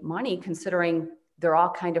family money, considering they're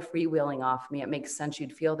all kind of freewheeling off me. It makes sense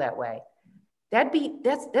you'd feel that way.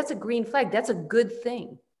 That's a green flag. That's a good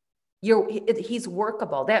thing. He's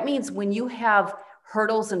workable. That means when you have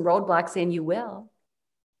hurdles and roadblocks, and you will,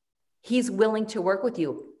 he's willing to work with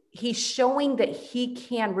you. He's showing that he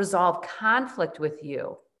can resolve conflict with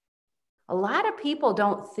you. A lot of people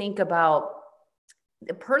don't think about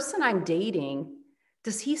the person I'm dating.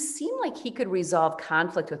 Does he seem like he could resolve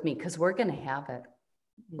conflict with me? Because we're going to have it.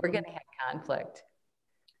 We're going to have conflict.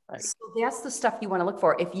 Right. So that's the stuff you want to look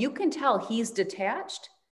for. If you can tell he's detached,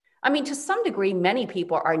 I mean, to some degree, many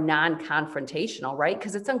people are non-confrontational, right?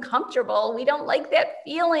 Because it's uncomfortable. We don't like that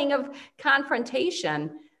feeling of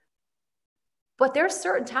confrontation. But there are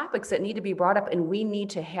certain topics that need to be brought up, and we need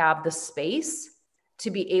to have the space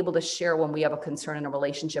to be able to share when we have a concern in a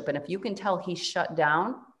relationship. And if you can tell he's shut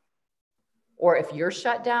down, or if you're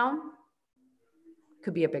shut down,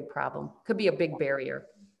 could be a big problem, could be a big barrier.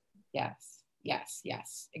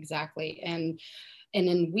 Yes, exactly. And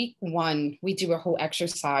in week 1, we do a whole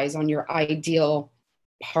exercise on your ideal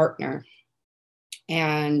partner.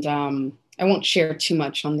 And I won't share too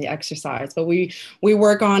much on the exercise, but we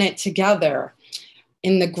work on it together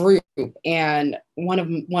in the group. And one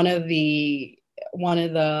of the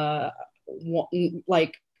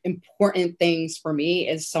like important things for me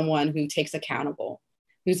is someone who takes accountable,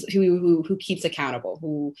 who keeps accountable,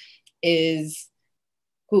 who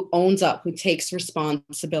owns up, who takes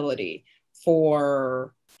responsibility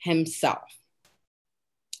for himself.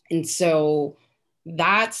 And so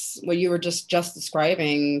that's what you were just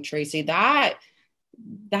describing, Tracy. That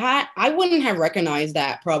I wouldn't have recognized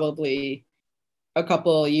that probably a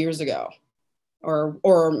couple of years ago,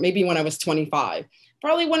 or maybe when I was 25.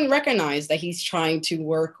 Probably wouldn't recognize that he's trying to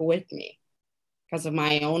work with me because of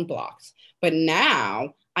my own blocks. But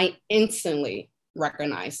now I instantly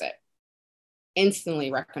recognize it.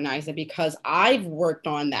 instantly recognize it because I've worked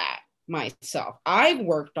on that myself. I've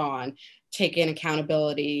worked on taking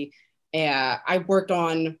accountability. I've worked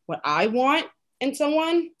on what I want in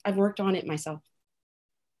someone. I've worked on it myself.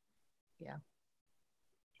 Yeah.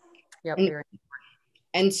 Yep.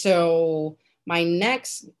 And so my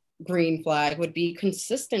next green flag would be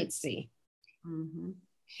consistency. Mm-hmm.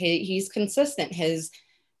 He's consistent. His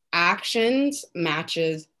actions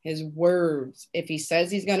matches his words. If he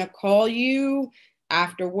says he's going to call you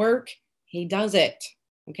after work, he does it.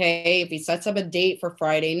 Okay. If he sets up a date for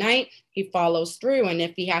Friday night, he follows through. And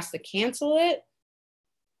if he has to cancel it,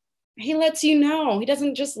 he lets you know. He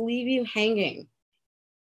doesn't just leave you hanging.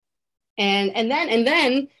 And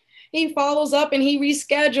then he follows up and he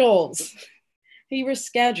reschedules. He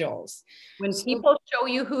reschedules. When people show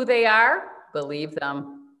you who they are, believe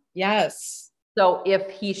them. Yes. So if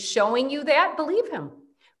he's showing you that, believe him.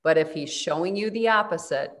 But if he's showing you the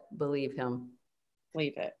opposite, believe him.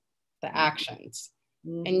 Believe it. The actions.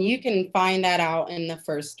 Mm-hmm. And you can find that out in the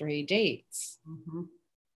first 3 dates. Mm-hmm.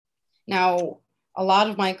 Now, a lot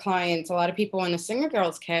of my clients, a lot of people in the Single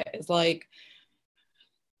Girls Kit is like,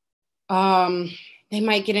 they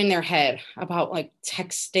might get in their head about like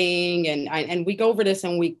texting, and we go over this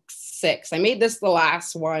in week 6. I made this the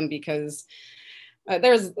last one because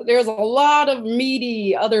there's a lot of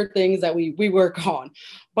meaty other things that we work on,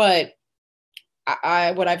 but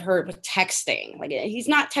what I've heard with texting, like he's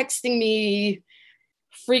not texting me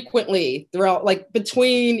frequently throughout, like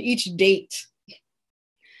between each date.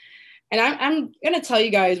 And I'm gonna tell you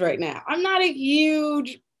guys right now, I'm not a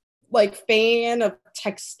huge like fan of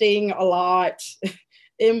texting a lot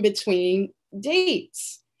in between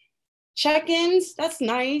dates. Check-ins, that's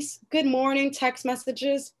nice. Good morning, text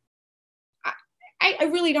messages. I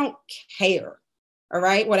really don't care. All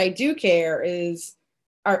right. What I do care is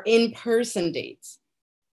our in-person dates.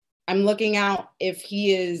 I'm looking out if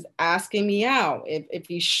he is asking me out, if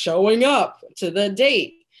he's showing up to the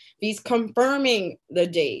date, if he's confirming the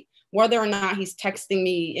date, whether or not he's texting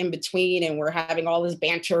me in between and we're having all this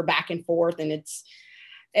banter back and forth. And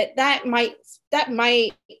that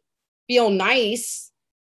might feel nice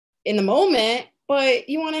in the moment, but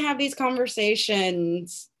you want to have these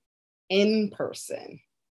conversations in person,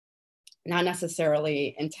 not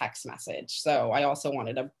necessarily in text message. So I also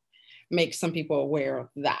wanted to make some people aware of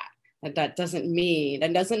that doesn't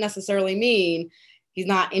necessarily mean he's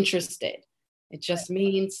not interested. It just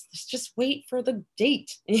means just wait for the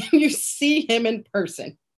date and you see him in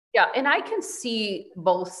person. Yeah, and I can see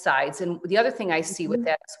both sides. And the other thing I see with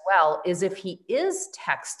that as well is if he is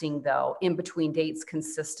texting though in between dates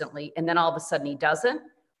consistently and then all of a sudden he doesn't.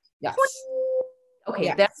 Yes. Okay,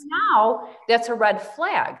 yes. That's a red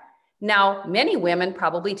flag. Now, many women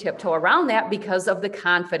probably tiptoe around that because of the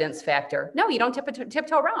confidence factor. No, you don't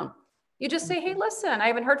tiptoe around. You just say, hey, listen, I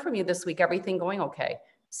haven't heard from you this week. Everything going okay?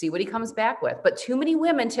 See what he comes back with. But too many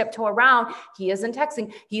women tiptoe around. He isn't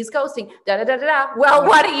texting. He's ghosting. Da-da-da-da-da. Well,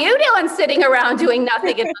 what are you doing sitting around doing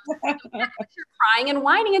nothing? And you're crying and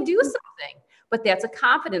whining and do something. But that's a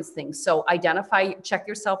confidence thing. So check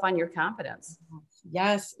yourself on your confidence.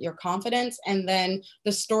 Yes, your confidence. And then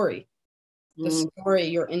the story. The story,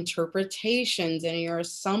 your interpretations and your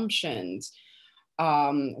assumptions.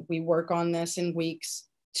 We work on this in weeks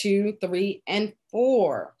 2, 3, and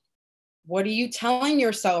 4. What are you telling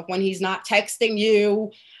yourself when he's not texting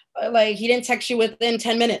you? Like he didn't text you within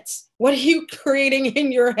 10 minutes. What are you creating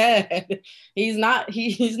in your head? He's not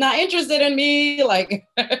interested in me. Like,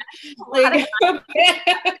 okay.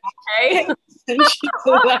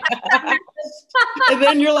 And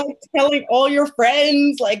then you're like telling all your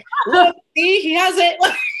friends, like, look, see, he hasn't,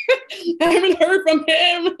 like, I haven't heard from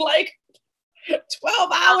him like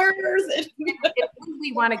 12 hours.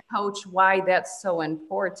 We want to coach why that's so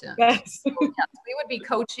important. Yes. So, yes, we would be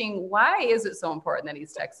coaching why is it so important that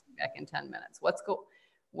he's texting back in 10 minutes?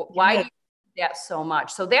 Why do you do that so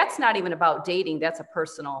much? So that's not even about dating. That's a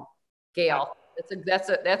personal scale. That's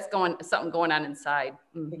something going on inside.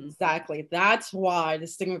 Mm-hmm. Exactly. That's why the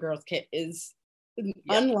Single Girls Kit is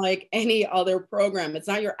unlike any other program. It's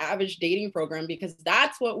not your average dating program because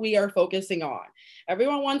that's what we are focusing on.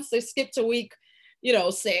 Everyone wants to skip to week,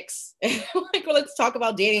 6. Like, well, let's talk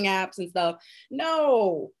about dating apps and stuff.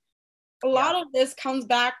 No, a lot of this comes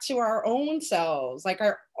back to our own selves, like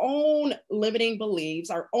our own limiting beliefs,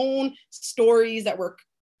 our own stories that we're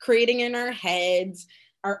creating in our heads,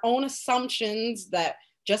 our own assumptions that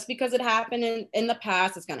just because it happened in the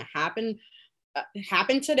past, it's going to happen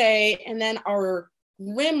today. And then our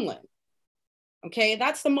gremlin. Okay.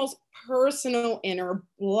 That's the most personal inner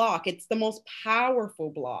block. It's the most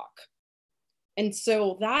powerful block. And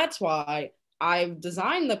so that's why I've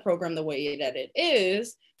designed the program the way that it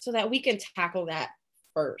is so that we can tackle that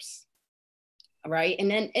first. All right. And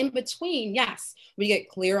then in between, yes, we get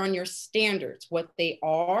clear on your standards, what they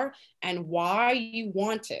are and why you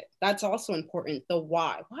want it. That's also important. The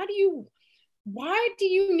why. Why do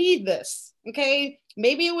you need this? Okay.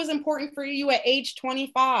 Maybe it was important for you at age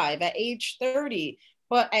 25, at age 30,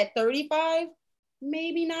 but at 35,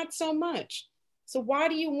 maybe not so much. So why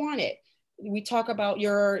do you want it? We talk about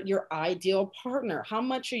your ideal partner. How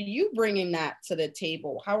much are you bringing that to the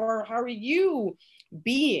table? How are you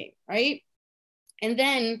being, right? And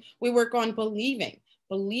then we work on believing.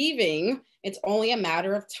 Believing it's only a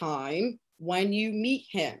matter of time when you meet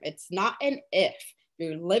him. It's not an if.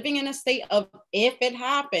 You're living in a state of if it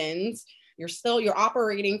happens, you're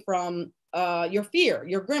operating from your fear,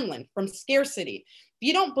 your gremlin, from scarcity. If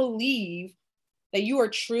you don't believe that you are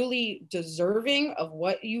truly deserving of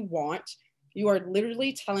what you want, you are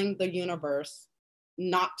literally telling the universe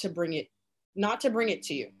not to bring it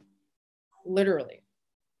to you. Literally.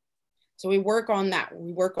 So we work on that.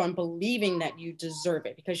 We work on believing that you deserve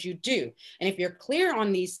it because you do. And if you're clear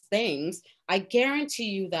on these things, I guarantee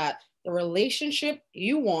you that the relationship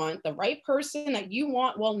you want, the right person that you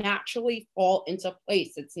want will naturally fall into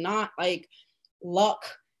place. It's not like luck,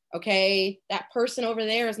 okay? That person over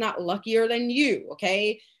there is not luckier than you,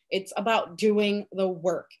 okay? It's about doing the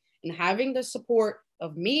work and having the support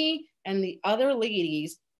of me and the other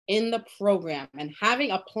ladies in the program and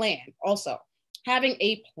having a plan also. Having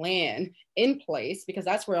a plan in place, because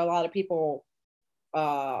that's where a lot of people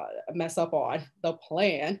mess up on the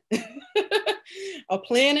plan. A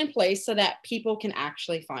plan in place so that people can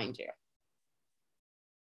actually find you.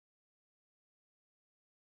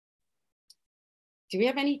 Do we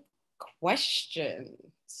have any questions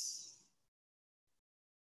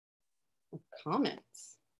or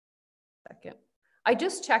comments? Second. I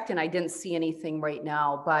just checked and I didn't see anything right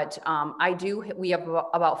now, but we have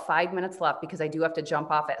about 5 minutes left because I do have to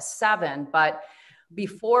jump off at 7. But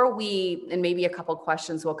before and maybe a couple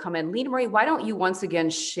questions will come in, Lena-Marie, why don't you once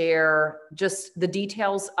again share just the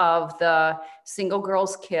details of the Single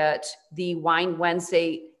Girls Kit, the Wine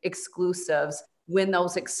Wednesday exclusives, when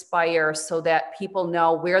those expire, so that people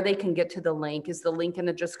know where they can get to the link. Is the link in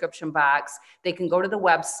the description box? They can go to the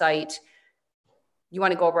website. You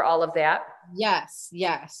want to go over all of that? Yes.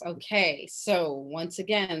 Okay. So once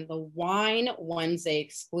again, the Wine Wednesday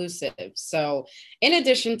exclusive. So in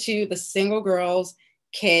addition to the Single Girls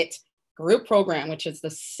Kit group program, which is the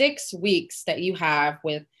 6 weeks that you have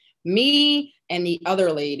with me and the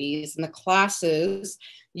other ladies in the classes,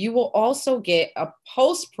 you will also get a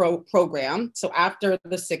post-pro program. So after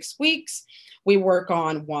the 6 weeks, we work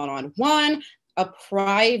on one-on-one, a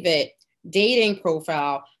private dating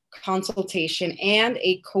profile consultation and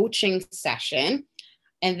a coaching session.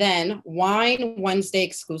 And then Wine Wednesday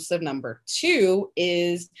exclusive number 2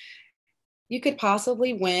 is you could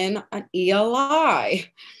possibly win an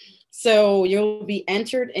ELI. So you'll be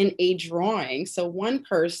entered in a drawing. So one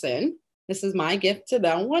person, this is my gift to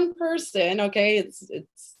them, one person, okay,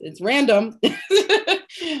 it's random,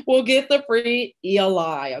 will get the free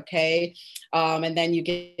ELI, okay? And then you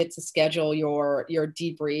get to schedule your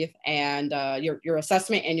debrief and your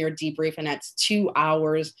assessment and your debrief, and that's 2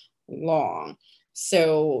 hours long.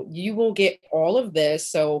 So you will get all of this.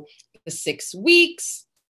 So the 6 weeks,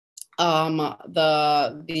 the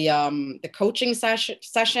coaching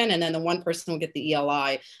session, and then the one person will get the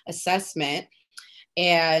ELI assessment.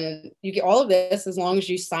 And you get all of this as long as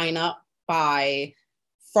you sign up by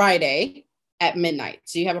Friday at midnight.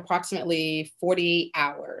 So you have approximately 48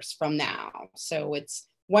 hours from now. So it's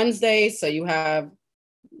Wednesday, so you have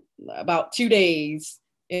about 2 days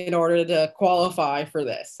in order to qualify for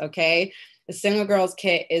this, okay? The Single Girls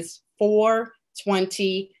Kit is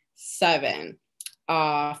 $427.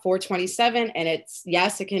 $427, and it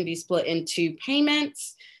can be split into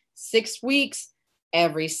payments, 6 weeks,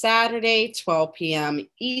 every Saturday, 12 p.m.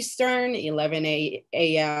 Eastern, 11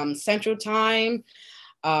 a.m. Central Time.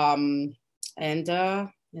 And did I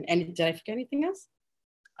forget anything else?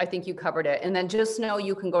 I think you covered it. And then just know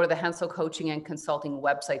you can go to the Hensel Coaching and Consulting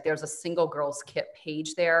website. There's a Single Girls Kit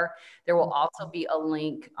page there. There will also be a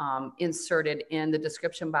link inserted in the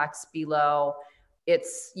description box below.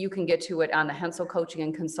 You can get to it on the Hensel Coaching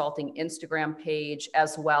and Consulting Instagram page,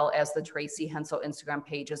 as well as the Tracy Hensel Instagram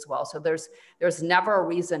page as well. So there's never a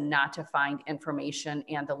reason not to find information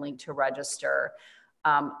and the link to register.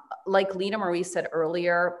 Like Lena-Marie said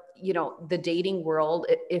earlier, the dating world,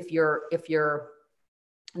 if you're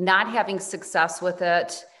not having success with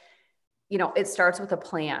it, it starts with a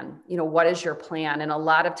plan. What is your plan? And a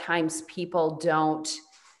lot of times people don't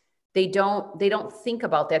they don't think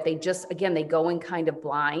about that. They just, again, they go in kind of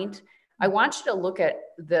blind. I want you to look at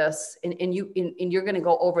this, and you're going to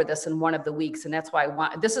go over this in one of the weeks. And that's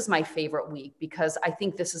why this is my favorite week, because I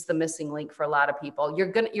think this is the missing link for a lot of people.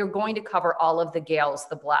 You're going to cover all of the gals,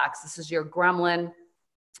 the blocks. This is your gremlin,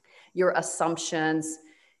 your assumptions,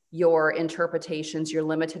 your interpretations, your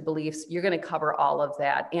limited beliefs. You're going to cover all of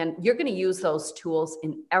that. And you're going to use those tools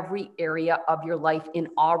in every area of your life, in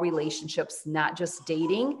all relationships, not just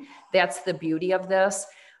dating. That's the beauty of this.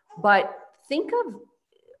 But think of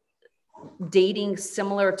dating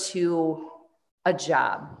similar to a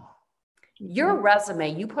job. Your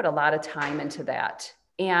resume, you put a lot of time into that.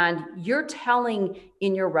 And you're telling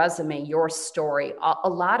in your resume your story, a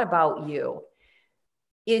lot about you.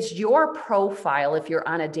 Is your profile, if you're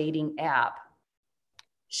on a dating app,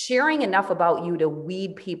 sharing enough about you to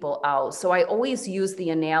weed people out? So I always use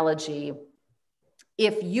the analogy,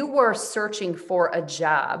 if you were searching for a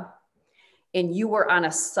job and you were on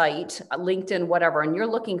a site, LinkedIn, whatever, and you're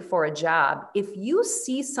looking for a job, if you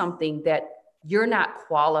see something that you're not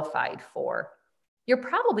qualified for, you're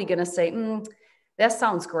probably going to say, that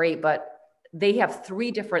sounds great, but they have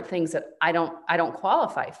 3 different things that I don't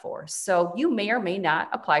qualify for. So you may or may not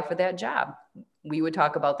apply for that job. We would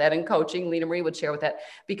talk about that in coaching. Lena-Marie would share with that,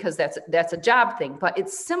 because that's a job thing, but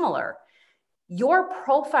it's similar. Your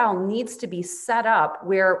profile needs to be set up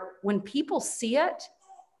where when people see it,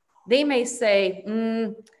 they may say,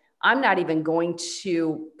 I'm not even going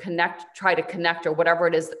to try to connect or whatever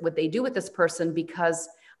it is, what they do with this person, because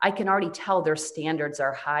I can already tell their standards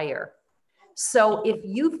are higher. So if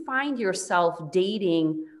you find yourself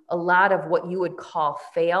dating a lot of what you would call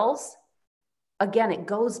fails, again, it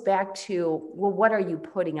goes back to, well, what are you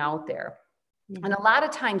putting out there? Mm-hmm. And a lot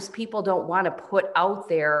of times people don't want to put out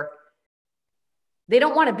there, they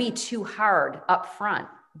don't want to be too hard up front,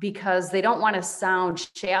 because they don't want to sound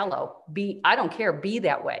shallow. I don't care, be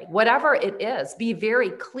that way. Whatever it is, be very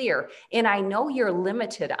clear. And I know you're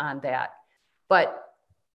limited on that, but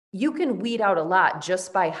you can weed out a lot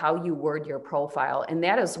just by how you word your profile. And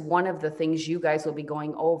that is one of the things you guys will be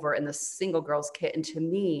going over in the Single Girls Kit. And to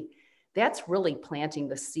me, that's really planting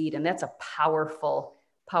the seed. And that's a powerful,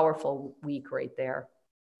 powerful week right there.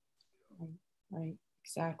 Right,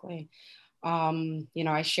 exactly.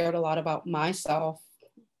 I shared a lot about myself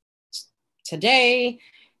today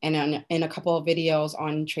and in a couple of videos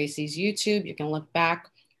on Tracy's YouTube. You can look back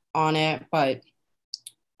on it, but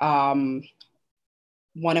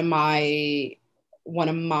one of my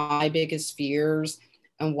biggest fears,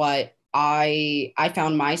 and what I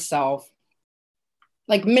found myself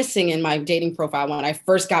like missing in my dating profile when I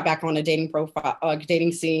first got back on a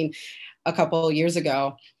dating scene a couple of years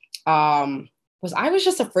ago, was I was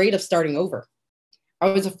just afraid of starting over. I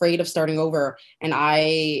was afraid of starting over, and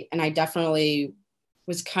I definitely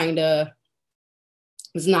was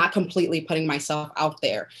not completely putting myself out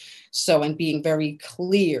there. So, and being very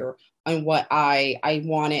clear on what I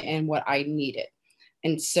wanted and what I needed.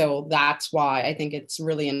 And so that's why I think it's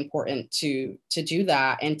really important to do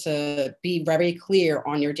that, and to be very clear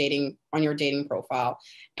on your dating profile,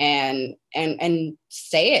 and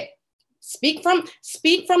say it. Speak from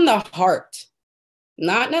the heart.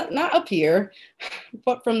 Not up here,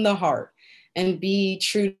 but from the heart, and be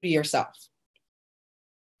true to yourself.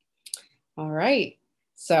 All right.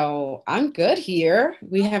 So I'm good here.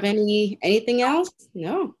 We have anything else?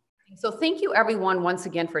 No. So thank you everyone once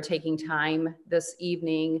again for taking time this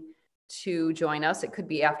evening to join us. It could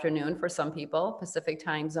be afternoon for some people, Pacific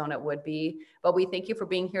time zone it would be, but we thank you for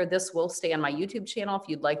being here. This will stay on my YouTube channel if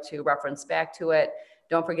you'd like to reference back to it.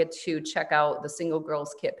 Don't forget to check out the Single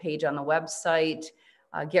Girls Kit page on the website.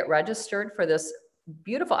 Get registered for this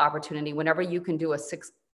beautiful opportunity. Whenever you can do a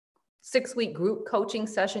six-week group coaching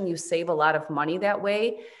session, you save a lot of money that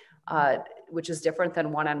way, which is different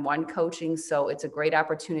than one-on-one coaching. So it's a great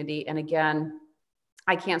opportunity. And again,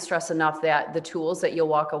 I can't stress enough that the tools that you'll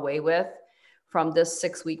walk away with from this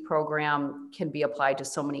 6-week program can be applied to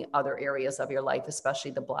so many other areas of your life,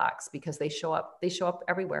 especially the blocks, because they show up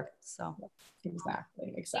everywhere. So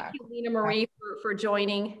exactly. Thank you, Lena-Marie, for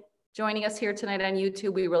joining us here tonight on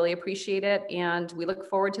YouTube. We really appreciate it. And we look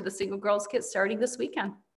forward to the Single Girls Kit starting this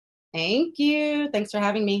weekend. Thank you. Thanks for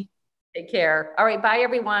having me. Take care. All right. Bye,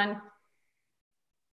 everyone.